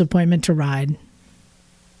be a disappointment to ride.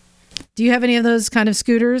 Do you have any of those kind of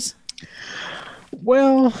scooters?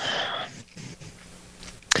 Well,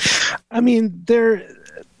 I mean, there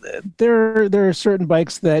are certain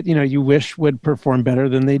bikes that, you wish would perform better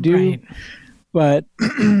than they do. Right.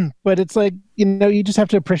 But it's like, you just have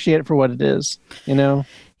to appreciate it for what it is,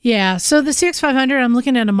 Yeah. So the CX500, I'm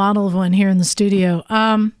looking at a model of one here in the studio.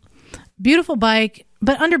 Beautiful bike,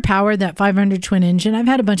 but underpowered, that 500 twin engine. I've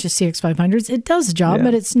had a bunch of CX500s. It does the job,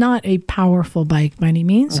 but it's not a powerful bike by any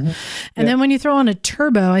means. Mm-hmm. And then when you throw on a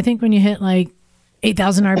turbo, I think when you hit like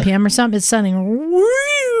 8,000 RPM or something, it's suddenly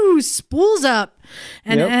spools up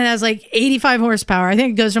and it has like 85 horsepower. I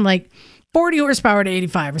think it goes from like 40 horsepower to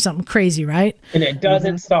 85 or something crazy, right? And it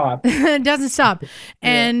doesn't stop. It doesn't stop.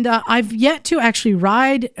 And I've yet to actually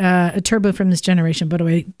ride a turbo from this generation, but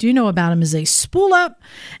what I do know about them is they spool up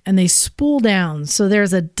and they spool down. So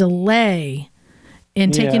there's a delay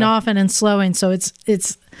in taking off and in slowing. So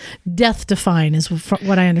it's death-defying is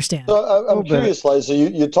what I understand. So I'm curious, Liza,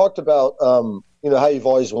 you talked about how you've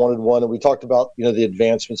always wanted one, and we talked about the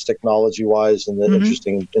advancements technology-wise and the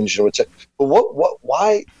interesting engine. But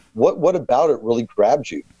what about it really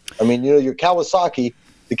grabbed you? I mean, your Kawasaki,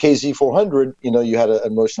 the KZ400, you had an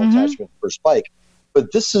emotional attachment to first bike, but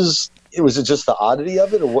was it just the oddity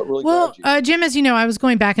of it, or what really grabbed you? Jim, as you know, I was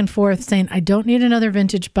going back and forth saying, I don't need another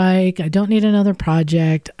vintage bike. I don't need another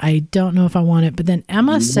project. I don't know if I want it. But then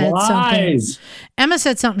Emma said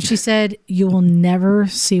something. She said, you will never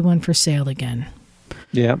see one for sale again.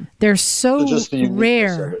 Yeah. They're so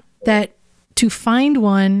rare that to find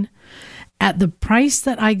one at the price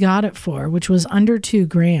that I got it for, which was under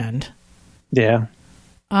 $2,000. Yeah.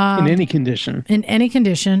 In any condition.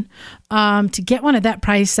 To get one at that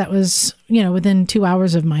price that was, within 2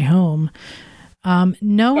 hours of my home.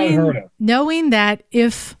 Knowing that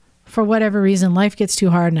if, for whatever reason, life gets too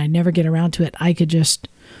hard and I never get around to it, I could just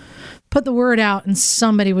put the word out and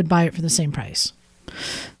somebody would buy it for the same price.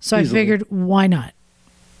 So easily. I figured, why not?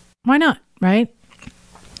 Why not, right?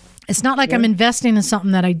 It's not like I'm investing in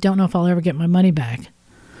something that I don't know if I'll ever get my money back.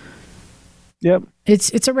 Yep.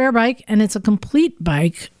 It's a rare bike, and it's a complete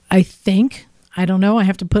bike, I think. I don't know. I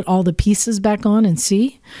have to put all the pieces back on and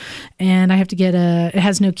see. And I have to get it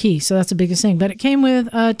has no key, so that's the biggest thing. But it came with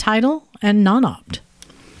a title and non-opt.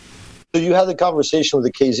 So you had the conversation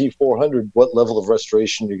with the KZ400, what level of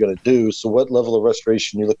restoration you're going to do. So what level of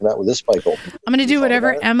restoration are you looking at with this bike? I'm going to do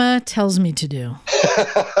whatever Emma tells me to do.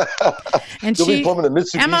 And You'll be pumping a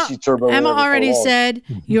Mitsubishi turbo. Emma already said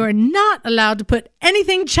you're not allowed to put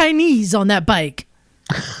anything Chinese on that bike.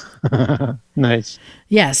 Nice.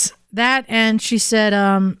 Yes, that, and she said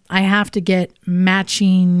I have to get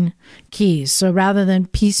matching keys. So rather than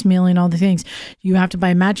piecemealing all the things, you have to buy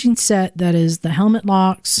a matching set that is the helmet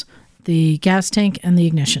locks, the gas tank, and the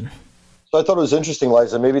ignition. So I thought it was interesting,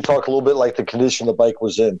 Liza. Maybe talk a little bit like the condition the bike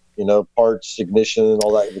was in, parts, ignition, and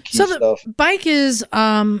all that, the key stuff. So the bike is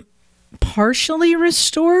partially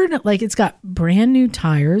restored. Like, it's got brand new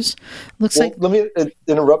tires. Let me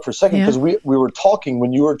interrupt for a second, because we were talking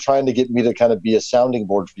when you were trying to get me to kind of be a sounding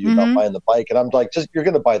board for you about buying the bike. And I'm like, you're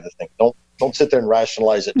going to buy the thing. Don't sit there and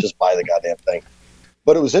rationalize it. Just buy the goddamn thing.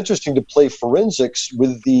 But it was interesting to play forensics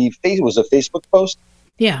with was a Facebook post?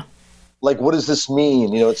 Yeah. Like, what does this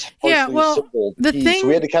mean? It's simple. So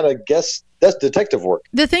we had to kind of guess. That's detective work.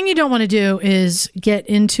 The thing you don't want to do is get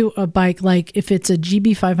into a bike, like if it's a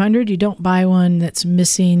GB500, you don't buy one that's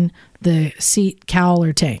missing the seat, cowl,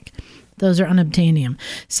 or tank. Those are unobtainium.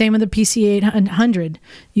 Same with the PC800.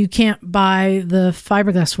 You can't buy the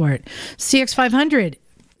fiberglass for it. CX500,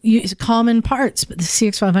 common parts, but the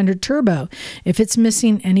CX500 Turbo, if it's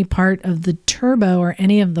missing any part of the turbo or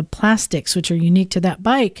any of the plastics, which are unique to that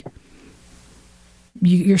bike,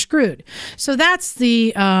 you're screwed. So that's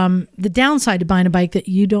the downside to buying a bike, that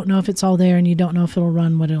you don't know if it's all there and you don't know if it'll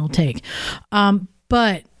run, what it'll take.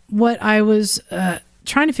 But what I was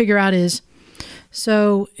trying to figure out is,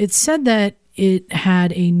 so it said that it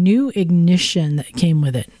had a new ignition that came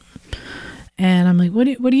with it. And I'm like, what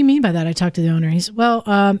do you mean by that? I talked to the owner. He said, well,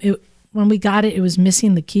 when we got it, it was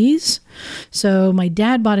missing the keys. So my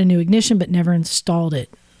dad bought a new ignition but never installed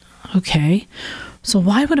it. Okay. So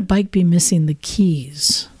why would a bike be missing the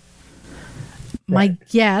keys? Right. My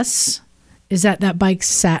guess is that bike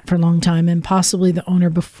sat for a long time, and possibly the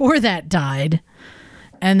owner before that died.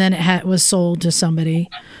 and then it was sold to somebody.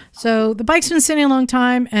 So the bike's been sitting a long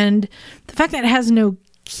time, and the fact that it has no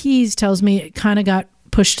keys tells me it kind of got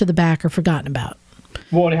pushed to the back or forgotten about.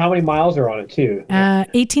 Well, and how many miles are on it too?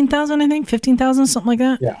 18,000, I think, 15,000, something like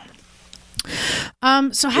that. Yeah.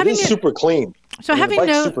 So having it is super clean. So having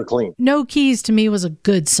super clean. No keys to me was a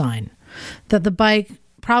good sign that the bike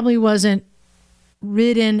probably wasn't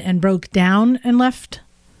ridden and broke down and left.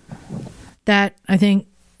 That I think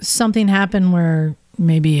something happened where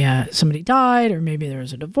maybe somebody died, or maybe there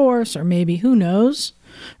was a divorce, or maybe who knows,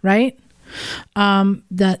 right?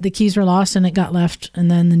 That the keys were lost and it got left, and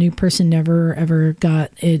then the new person never ever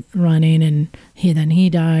got it running, and he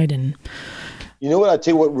died. And you know what, I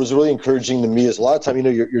tell you what was really encouraging to me is a lot of time,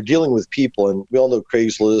 you're dealing with people, and we all know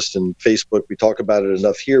Craigslist and Facebook. We talk about it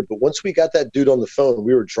enough here, but once we got that dude on the phone,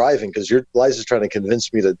 we were driving because Liza's trying to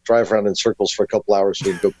convince me to drive around in circles for a couple hours so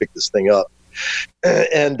we can go pick this thing up.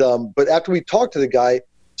 And but after we talked to the guy,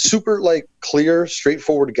 super clear,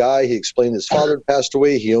 straightforward guy. He explained his father had passed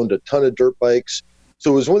away. He owned a ton of dirt bikes.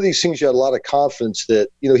 So it was one of these things you had a lot of confidence that,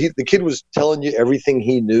 the kid was telling you everything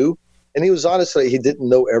he knew. And he was honest that he didn't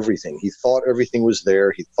know everything. He thought everything was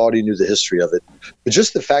there. He thought he knew the history of it. But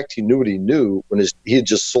just the fact he knew what he knew when he had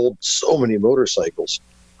just sold so many motorcycles.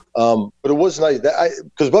 But it was nice.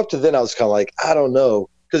 Because up to then I was kind of like, I don't know.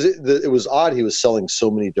 Because it was odd he was selling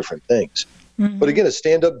so many different things. Mm-hmm. But again, a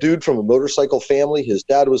stand-up dude from a motorcycle family. His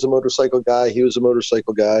dad was a motorcycle guy. He was a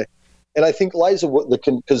motorcycle guy. And I think Liza,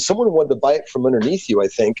 because someone wanted to buy it from underneath you, I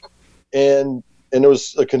think. And it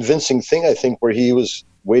was a convincing thing, I think, where he was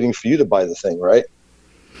waiting for you to buy the thing, right?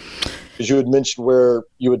 Because you had mentioned where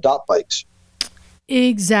you adopt bikes.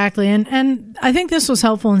 Exactly. And I think this was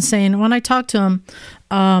helpful in saying, when I talked to him,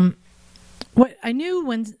 what I knew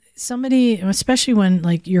when somebody, especially when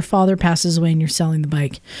your father passes away and you're selling the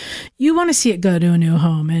bike, you want to see it go to a new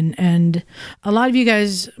home. And a lot of you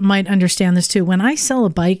guys might understand this too. When I sell a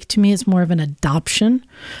bike, to me, it's more of an adoption.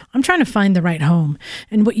 I'm trying to find the right home.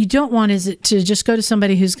 And what you don't want is it to just go to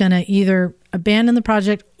somebody who's going to either abandon the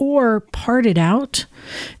project or part it out,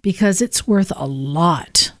 because it's worth a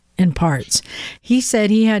lot in parts. He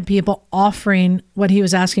said he had people offering what he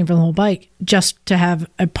was asking for the whole bike just to have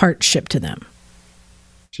a part shipped to them.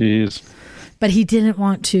 Jeez. But he didn't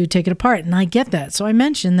want to take it apart, and I get that. So I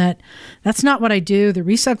mentioned that that's not what I do. The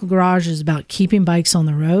Recycle Garage is about keeping bikes on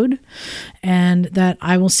the road, and that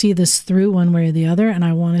I will see this through one way or the other, and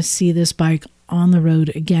I want to see this bike on the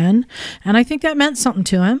road again. And I think that meant something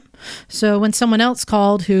to him. So when someone else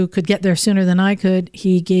called who could get there sooner than I could,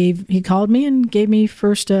 he called me and gave me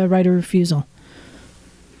first right of refusal.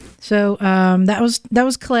 So that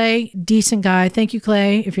was Clay, decent guy. Thank you,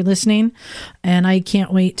 Clay, if you're listening. And I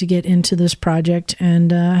can't wait to get into this project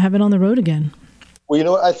and have it on the road again.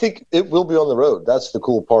 Well, I think it will be on the road. That's the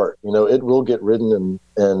cool part. It will get ridden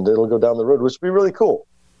and it'll go down the road, which would be really cool.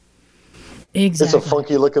 Exactly. It's a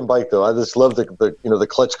funky looking bike, though. I just love the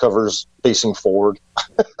clutch covers facing forward.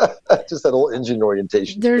 Just that whole engine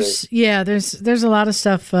orientation. There's a lot of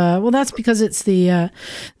stuff. Well, that's because it's the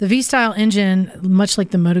V-style engine, much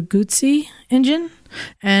like the Moto Guzzi engine,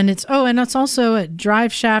 and it's also a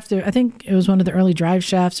drive shaft. I think it was one of the early drive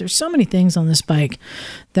shafts. There's so many things on this bike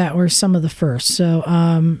that were some of the first.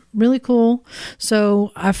 So really cool.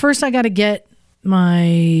 So first I got to get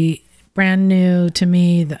my brand new to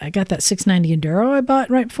me. I got that 690 Enduro I bought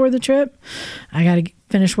right before the trip. I got to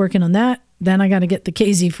finish working on that. Then I got to get the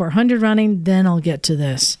KZ 400 running. Then I'll get to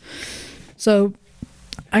this. So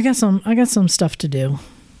I got some stuff to do.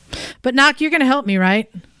 But Knock, you're going to help me,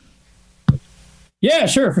 right? Yeah,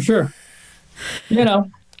 sure, for sure.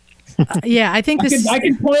 Yeah, I think I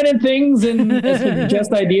can point at things and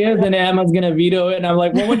suggest ideas, and Emma's going to veto it. And I'm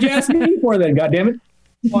like, well, what'd you ask me for then? God damn it.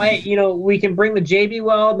 Well, we can bring the JB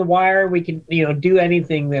weld, the wire. We can, do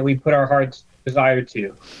anything that we put our hearts desire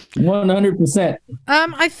to. 100%.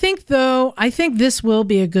 I think this will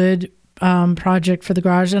be a good project for the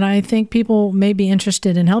garage, and I think people may be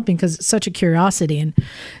interested in helping because it's such a curiosity. And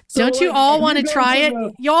don't you all want to try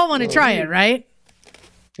it? You all want to try it, right?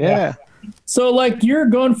 Yeah. So, you're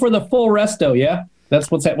going for the full resto, yeah?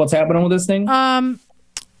 That's what's happening with this thing?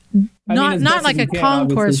 Not like a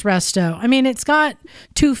concourse resto. I mean, it's got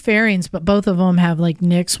two fairings, but both of them have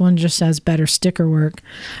nicks. One just has better sticker work.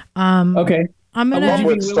 Okay.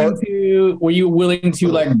 Were you willing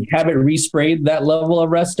to have it resprayed that level of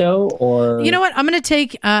resto, or? You know what? I'm going to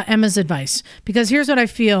take Emma's advice, because here's what I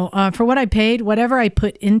feel. For what I paid, whatever I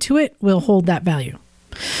put into it will hold that value.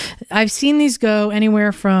 I've seen these go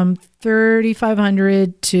anywhere from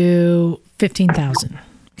 $3,500 to $15,000.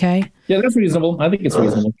 Okay. Yeah, that's reasonable. I think it's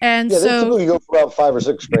reasonable. And Yeah, they so typically go for about $5 or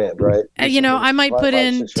 $6 grand, right? I might put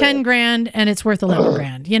in 10 grand and it's worth 11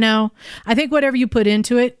 grand. I think whatever you put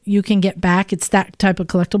into it, you can get back. It's that type of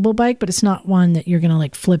collectible bike, but it's not one that you're going to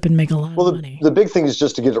like flip and make a lot of money. The big thing is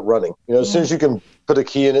just to get it running. As soon as you can put a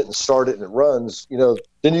key in it and start it and it runs, then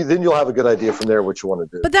you'll have a good idea from there what you want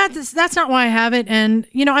to do. But that's not why I have it. And,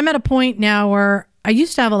 I'm at a point now where I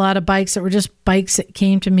used to have a lot of bikes that were just bikes that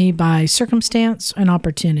came to me by circumstance and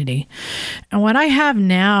opportunity. And what I have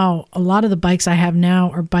now, a lot of the bikes I have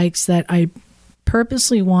now are bikes that I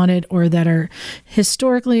purposely wanted or that are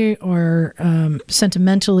historically or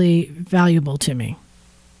sentimentally valuable to me,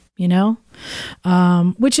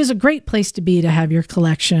 which is a great place to be, to have your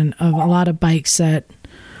collection of a lot of bikes that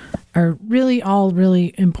are really all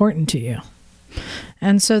really important to you.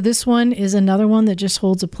 And so this one is another one that just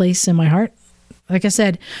holds a place in my heart. Like I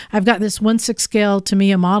said, I've got this 1/6 scale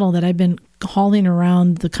Tamiya model that I've been hauling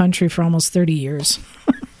around the country for almost 30 years.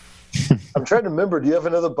 I'm trying to remember. Do you have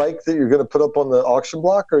another bike that you're going to put up on the auction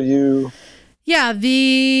block? Or you? Yeah,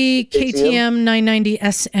 the KTM 990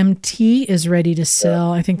 SMT is ready to sell.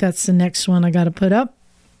 Yeah. I think that's the next one I got to put up.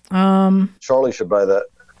 Charlie should buy that.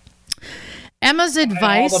 Emma's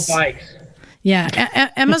advice. All the bikes. Yeah,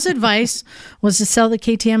 Emma's advice was to sell the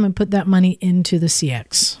KTM and put that money into the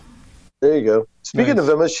CX. There you go. Speaking of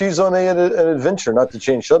Emma, she's on an adventure, not to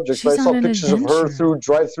change subjects, but I saw pictures of her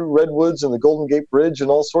drive through Redwoods and the Golden Gate Bridge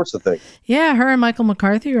and all sorts of things. Yeah, her and Michael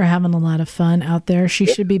McCarthy are having a lot of fun out there. She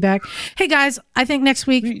should be back. Hey, guys, I think next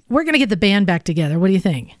week we're going to get the band back together. What do you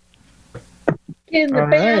think? Getting the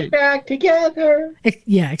band back together.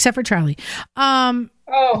 Yeah, except for Charlie.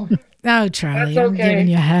 Oh, Charlie, that's okay. I'm giving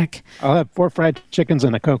you a heck. I'll have 4 fried chickens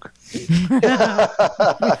and a Coke.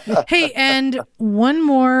 Hey, and one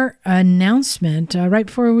more announcement. Right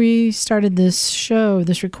before we started this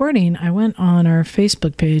recording, I went on our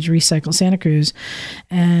Facebook page, Recycle Santa Cruz,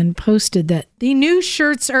 and posted that the new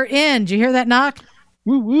shirts are in. Did you hear that, Knock?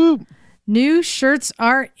 Woo woo. New shirts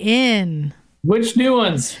are in. Which new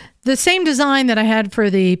ones? The same design that I had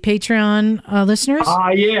for the Patreon listeners.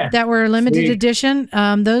 Yeah. That were limited edition.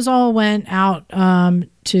 Those all went out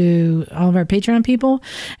to all of our Patreon people.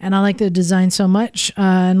 And I like the design so much.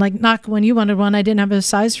 And like Knock, when you wanted one, I didn't have a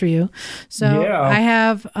size for you. So yeah. I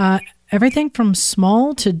have everything from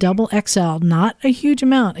small to double XL. Not a huge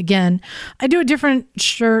amount. Again, I do a different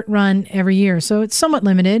shirt run every year. So it's somewhat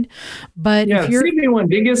limited. But if you're... send me one,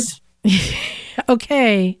 dingus.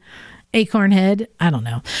 Okay. Acorn head. I don't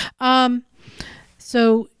know.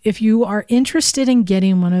 So if you are interested in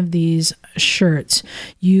getting one of these shirts,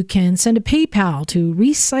 you can send a PayPal to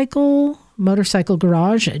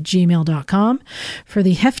recyclemotorcyclegarage@gmail.com for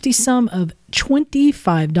the hefty sum of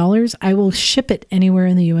 $25. I will ship it anywhere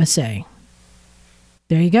in the USA.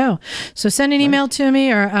 There you go. So send an email to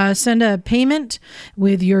me or send a payment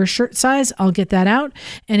with your shirt size. I'll get that out.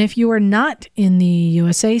 And if you are not in the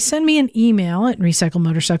USA, send me an email at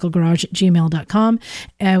recyclemotorcyclegarage@gmail.com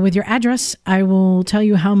with your address. I will tell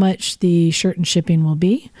you how much the shirt and shipping will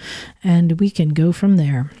be, and we can go from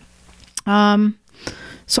there. So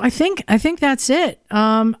I think that's it.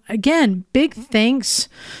 Again, big thanks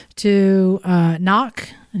to Knock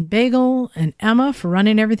and Bagel and Emma for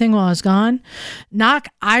running everything while I was gone. Knock,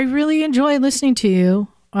 I really enjoy listening to you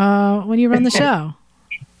when you run the show.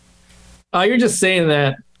 Oh, you're just saying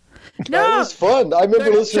that. No, it was fun. I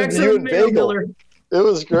remember listening to you and Bagel. It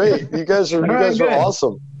was great. You guys are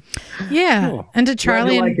awesome. Yeah. Cool. And to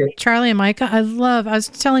Charlie and Micah, I was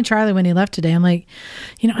telling Charlie when he left today, I'm like,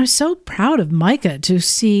 I'm so proud of Micah to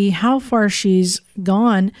see how far she's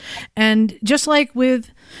gone. And just like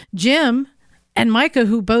with Jim and Micah,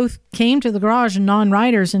 who both came to the garage and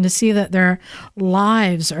non-riders, and to see that their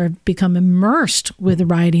lives are become immersed with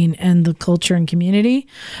riding and the culture and community.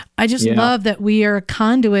 I just love that we are a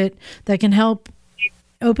conduit that can help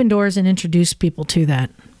open doors and introduce people to that.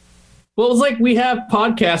 Well, it's like we have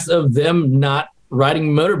podcasts of them not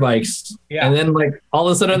riding motorbikes. Yeah. And then like all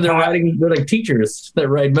of a sudden they're like teachers that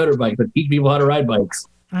ride motorbikes, that teach people how to ride bikes.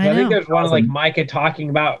 I think there's one like Micah talking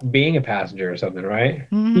about being a passenger or something, right?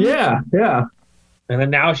 Mm-hmm. Yeah. And then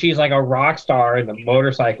now she's like a rock star in the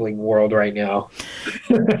motorcycling world right now.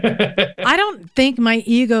 I don't think my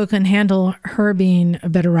ego can handle her being a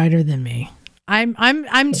better rider than me.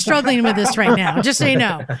 I'm struggling with this right now, just so you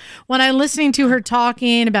know. When I'm listening to her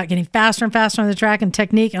talking about getting faster and faster on the track and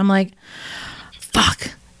technique, I'm like,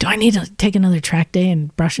 fuck, do I need to take another track day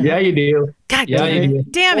and brush it? Yeah, you do. God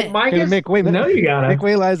damn it. Make way, no, you gotta. Make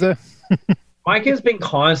way, Liza. Mike has been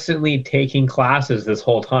constantly taking classes this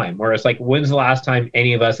whole time, where it's like, when's the last time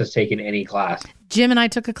any of us has taken any class? Jim and I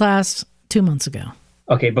took a class 2 months ago.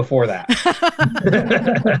 Okay, before that.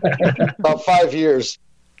 About 5 years.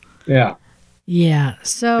 Yeah. Yeah.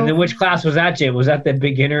 So. And then which class was that, Jim? Was that the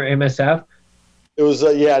beginner MSF? It was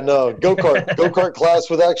go-kart class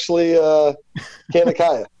with actually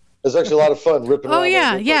Kanakaya. It was actually a lot of fun ripping around.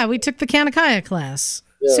 Oh yeah, we took the Kanakaya class.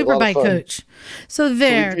 Yeah, Superbike coach. So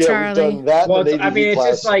there, Charlie. We've done that. Well, it's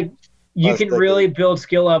just like you can really build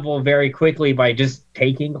skill level very quickly by just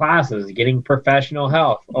taking classes, getting professional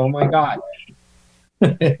help. Oh my God.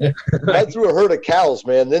 I threw a herd of cows,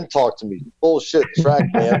 man, then talk to me. Bullshit track,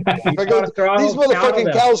 man. These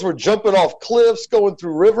motherfucking cows were jumping off cliffs, going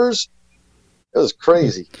through rivers. It was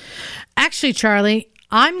crazy. Actually, Charlie,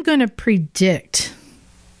 I'm going to predict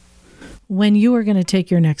when you are going to take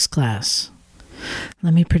your next class.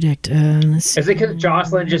 Let me predict. Is it because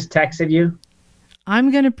Jocelyn just texted you?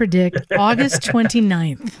 I'm going to predict August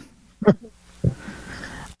 29th.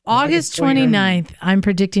 August 29th, I'm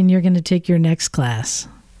predicting you're going to take your next class.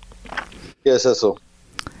 Yes, that's so.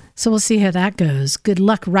 So we'll see how that goes. Good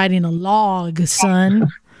luck riding a log, son.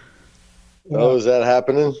 Oh, is that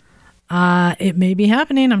happening? It may be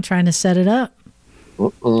happening. I'm trying to set it up.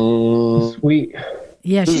 Sweet.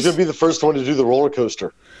 Yeah, who's going to be the first one to do the roller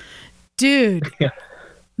coaster? Dude. I think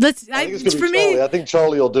it's going to be Charlie. I think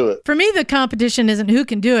Charlie will do it. For me, the competition isn't who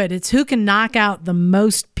can do it. It's who can knock out the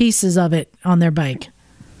most pieces of it on their bike.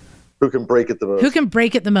 Who can break it the most? Who can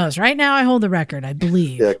break it the most? Right now, I hold the record, I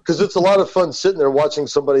believe. Yeah, because it's a lot of fun sitting there watching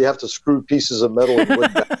somebody have to screw pieces of metal and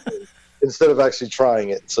wood back instead of actually trying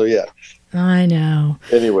it. So, yeah. I know.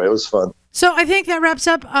 Anyway, it was fun. So I think that wraps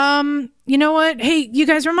up. You know what? Hey, you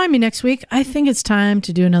guys remind me next week. I think it's time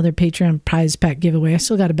to do another Patreon prize pack giveaway. I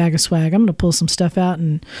still got a bag of swag. I'm going to pull some stuff out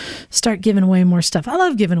and start giving away more stuff. I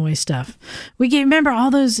love giving away stuff. Remember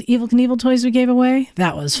all those Evel Knievel toys we gave away?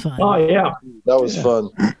 That was fun. Oh, yeah. That was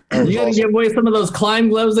fun. You got to give away some of those climb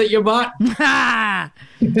gloves that you bought? No.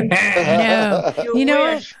 You know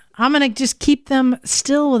what? I'm going to just keep them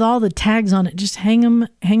still with all the tags on it. Just hang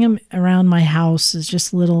them around my house as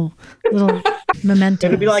just little mementos.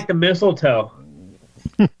 It'll be like the mistletoe.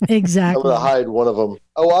 Exactly. I'm going to hide one of them.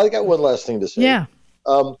 Oh, I got one last thing to say. Yeah.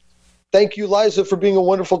 Thank you, Liza, for being a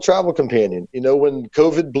wonderful travel companion. You know, when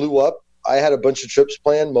COVID blew up, I had a bunch of trips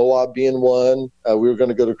planned, Moab being one. We were going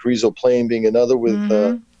to go to Carrizo Plain being another with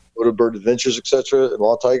Motorbird Adventures, etc., and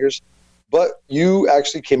Law Tigers. But you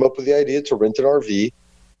actually came up with the idea to rent an RV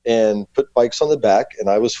and put bikes on the back, and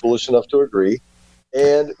I was foolish enough to agree.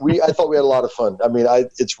 And I thought we had a lot of fun. I mean,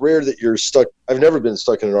 it's rare that you're stuck. I've never been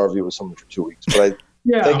stuck in an RV with someone for 2 weeks, but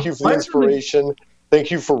thank you for the inspiration. Thank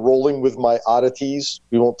you for rolling with my oddities.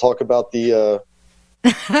 We won't talk about the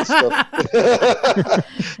stuff.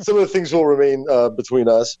 Some of the things will remain between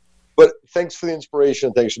us. But thanks for the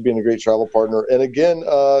inspiration. Thanks for being a great travel partner. And again,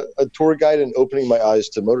 a tour guide and opening my eyes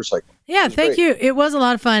to motorcycling. Yeah, thank you. It was a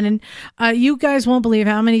lot of fun. And you guys won't believe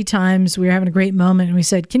how many times we were having a great moment and we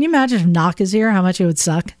said, can you imagine if Knock is here, how much it would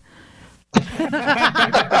suck? It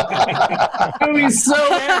would be so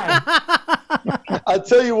bad. I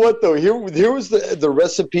tell you what, though, here was the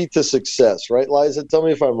recipe to success, right, Liza? Tell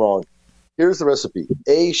me if I'm wrong. Here's the recipe.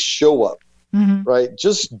 Show up. Mm-hmm. Right,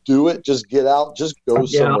 just do it. Just get out. Just go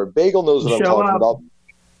somewhere. Bagel knows what I'm talking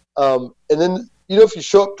about. And then if you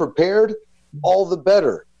show up prepared, all the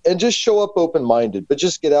better. And just show up open-minded. But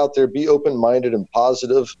just get out there, be open-minded and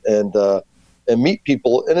positive, and meet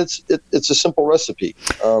people. And it's a simple recipe.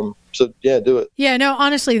 So yeah, do it. Yeah, no,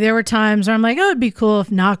 honestly, there were times where I'm like, oh, it'd be cool if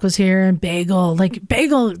Knock was here and Bagel. Like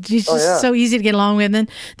Bagel, he's just so easy to get along with. And then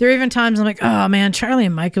there are even times I'm like, oh man, Charlie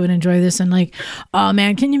and Micah would enjoy this. And like, oh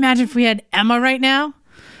man, can you imagine if we had Emma right now?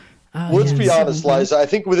 Let's be honest, Liza. I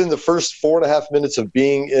think within the first 4.5 minutes of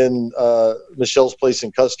being in Michelle's place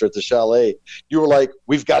in Custer at the chalet, you were like,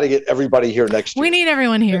 we've got to get everybody here next year. We need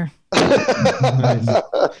everyone here.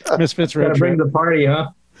 Misfits road trip. Bring the party,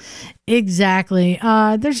 huh? Exactly.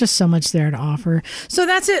 There's just so much there to offer. So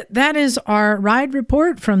that's it. That is our ride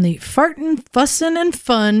report from the Fartin, Fussin, and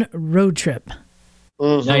Fun road trip.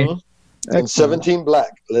 Mm-hmm. Nice. And 17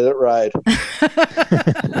 black. Let it ride.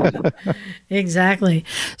 Exactly.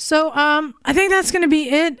 So I think that's going to be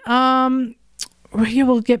it.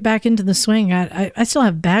 We'll get back into the swing. I still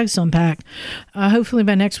have bags to unpack. Hopefully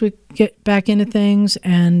by next week, get back into things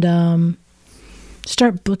and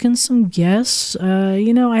start booking some guests.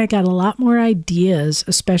 I got a lot more ideas,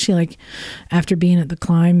 especially like after being at the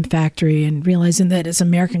Climb Factory and realizing that it's an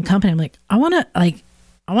American company. I'm like, I want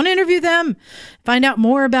to interview them, find out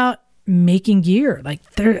more about making gear. Like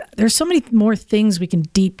there's so many more things we can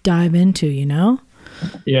deep dive into,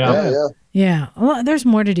 Yeah. Yeah, well, there's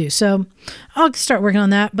more to do. So I'll start working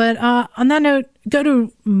on that. But on that note, go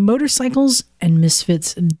to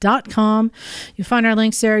motorcyclesandmisfits.com. You'll find our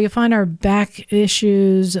links there. You'll find our back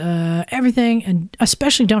issues, everything. And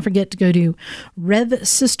especially don't forget to go to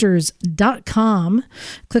revsisters.com.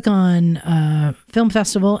 Click on Film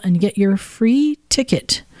Festival and get your free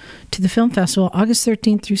ticket to the film festival, August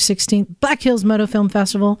 13th through 16th, Black Hills Moto Film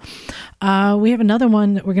Festival. We have another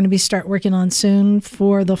one that we're going to start working on soon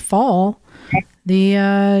for the fall,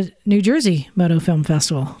 the New Jersey Moto Film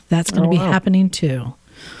Festival. That's going to be happening too.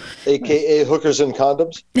 AKA hookers and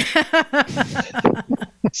condoms.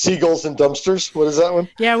 Seagulls and dumpsters. What is that one?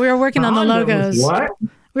 Yeah, we were working on the logos. What?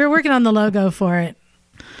 We were working on the logo for it.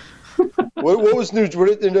 What was new? What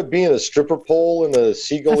did it end up being? A stripper pole and a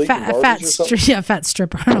seagull eating Barbies or something? Fat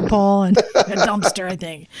stripper on a pole and a dumpster, I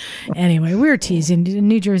think. Anyway, we were teasing.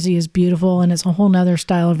 New Jersey is beautiful, and it's a whole nother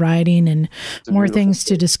style of riding and more things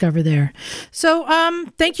to discover there. So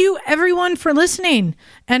thank you, everyone, for listening.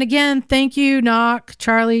 And again, thank you, Knock,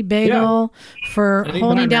 Charlie, Bagel, for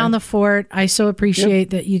holding down the fort. I so appreciate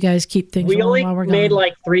that you guys keep things rolling while we're going. We only made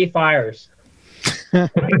like 3 fires.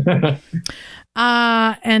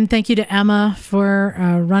 And thank you to Emma for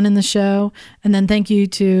running the show. And then thank you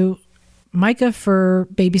to Micah for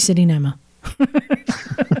babysitting Emma.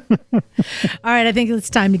 All right, I think it's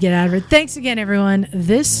time to get out of it. Thanks again, everyone.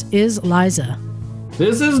 This is Liza.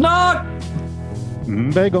 This is Knock.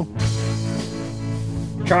 Bagel.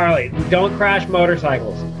 Charlie, don't crash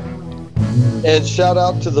motorcycles. And shout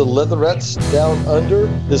out to the Leatherettes down under.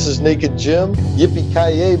 This is Naked Jim.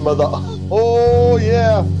 Yippee-ki-yay, mother. Oh,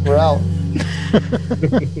 yeah. We're out.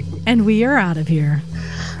 And we are out of here.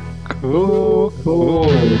 Cool.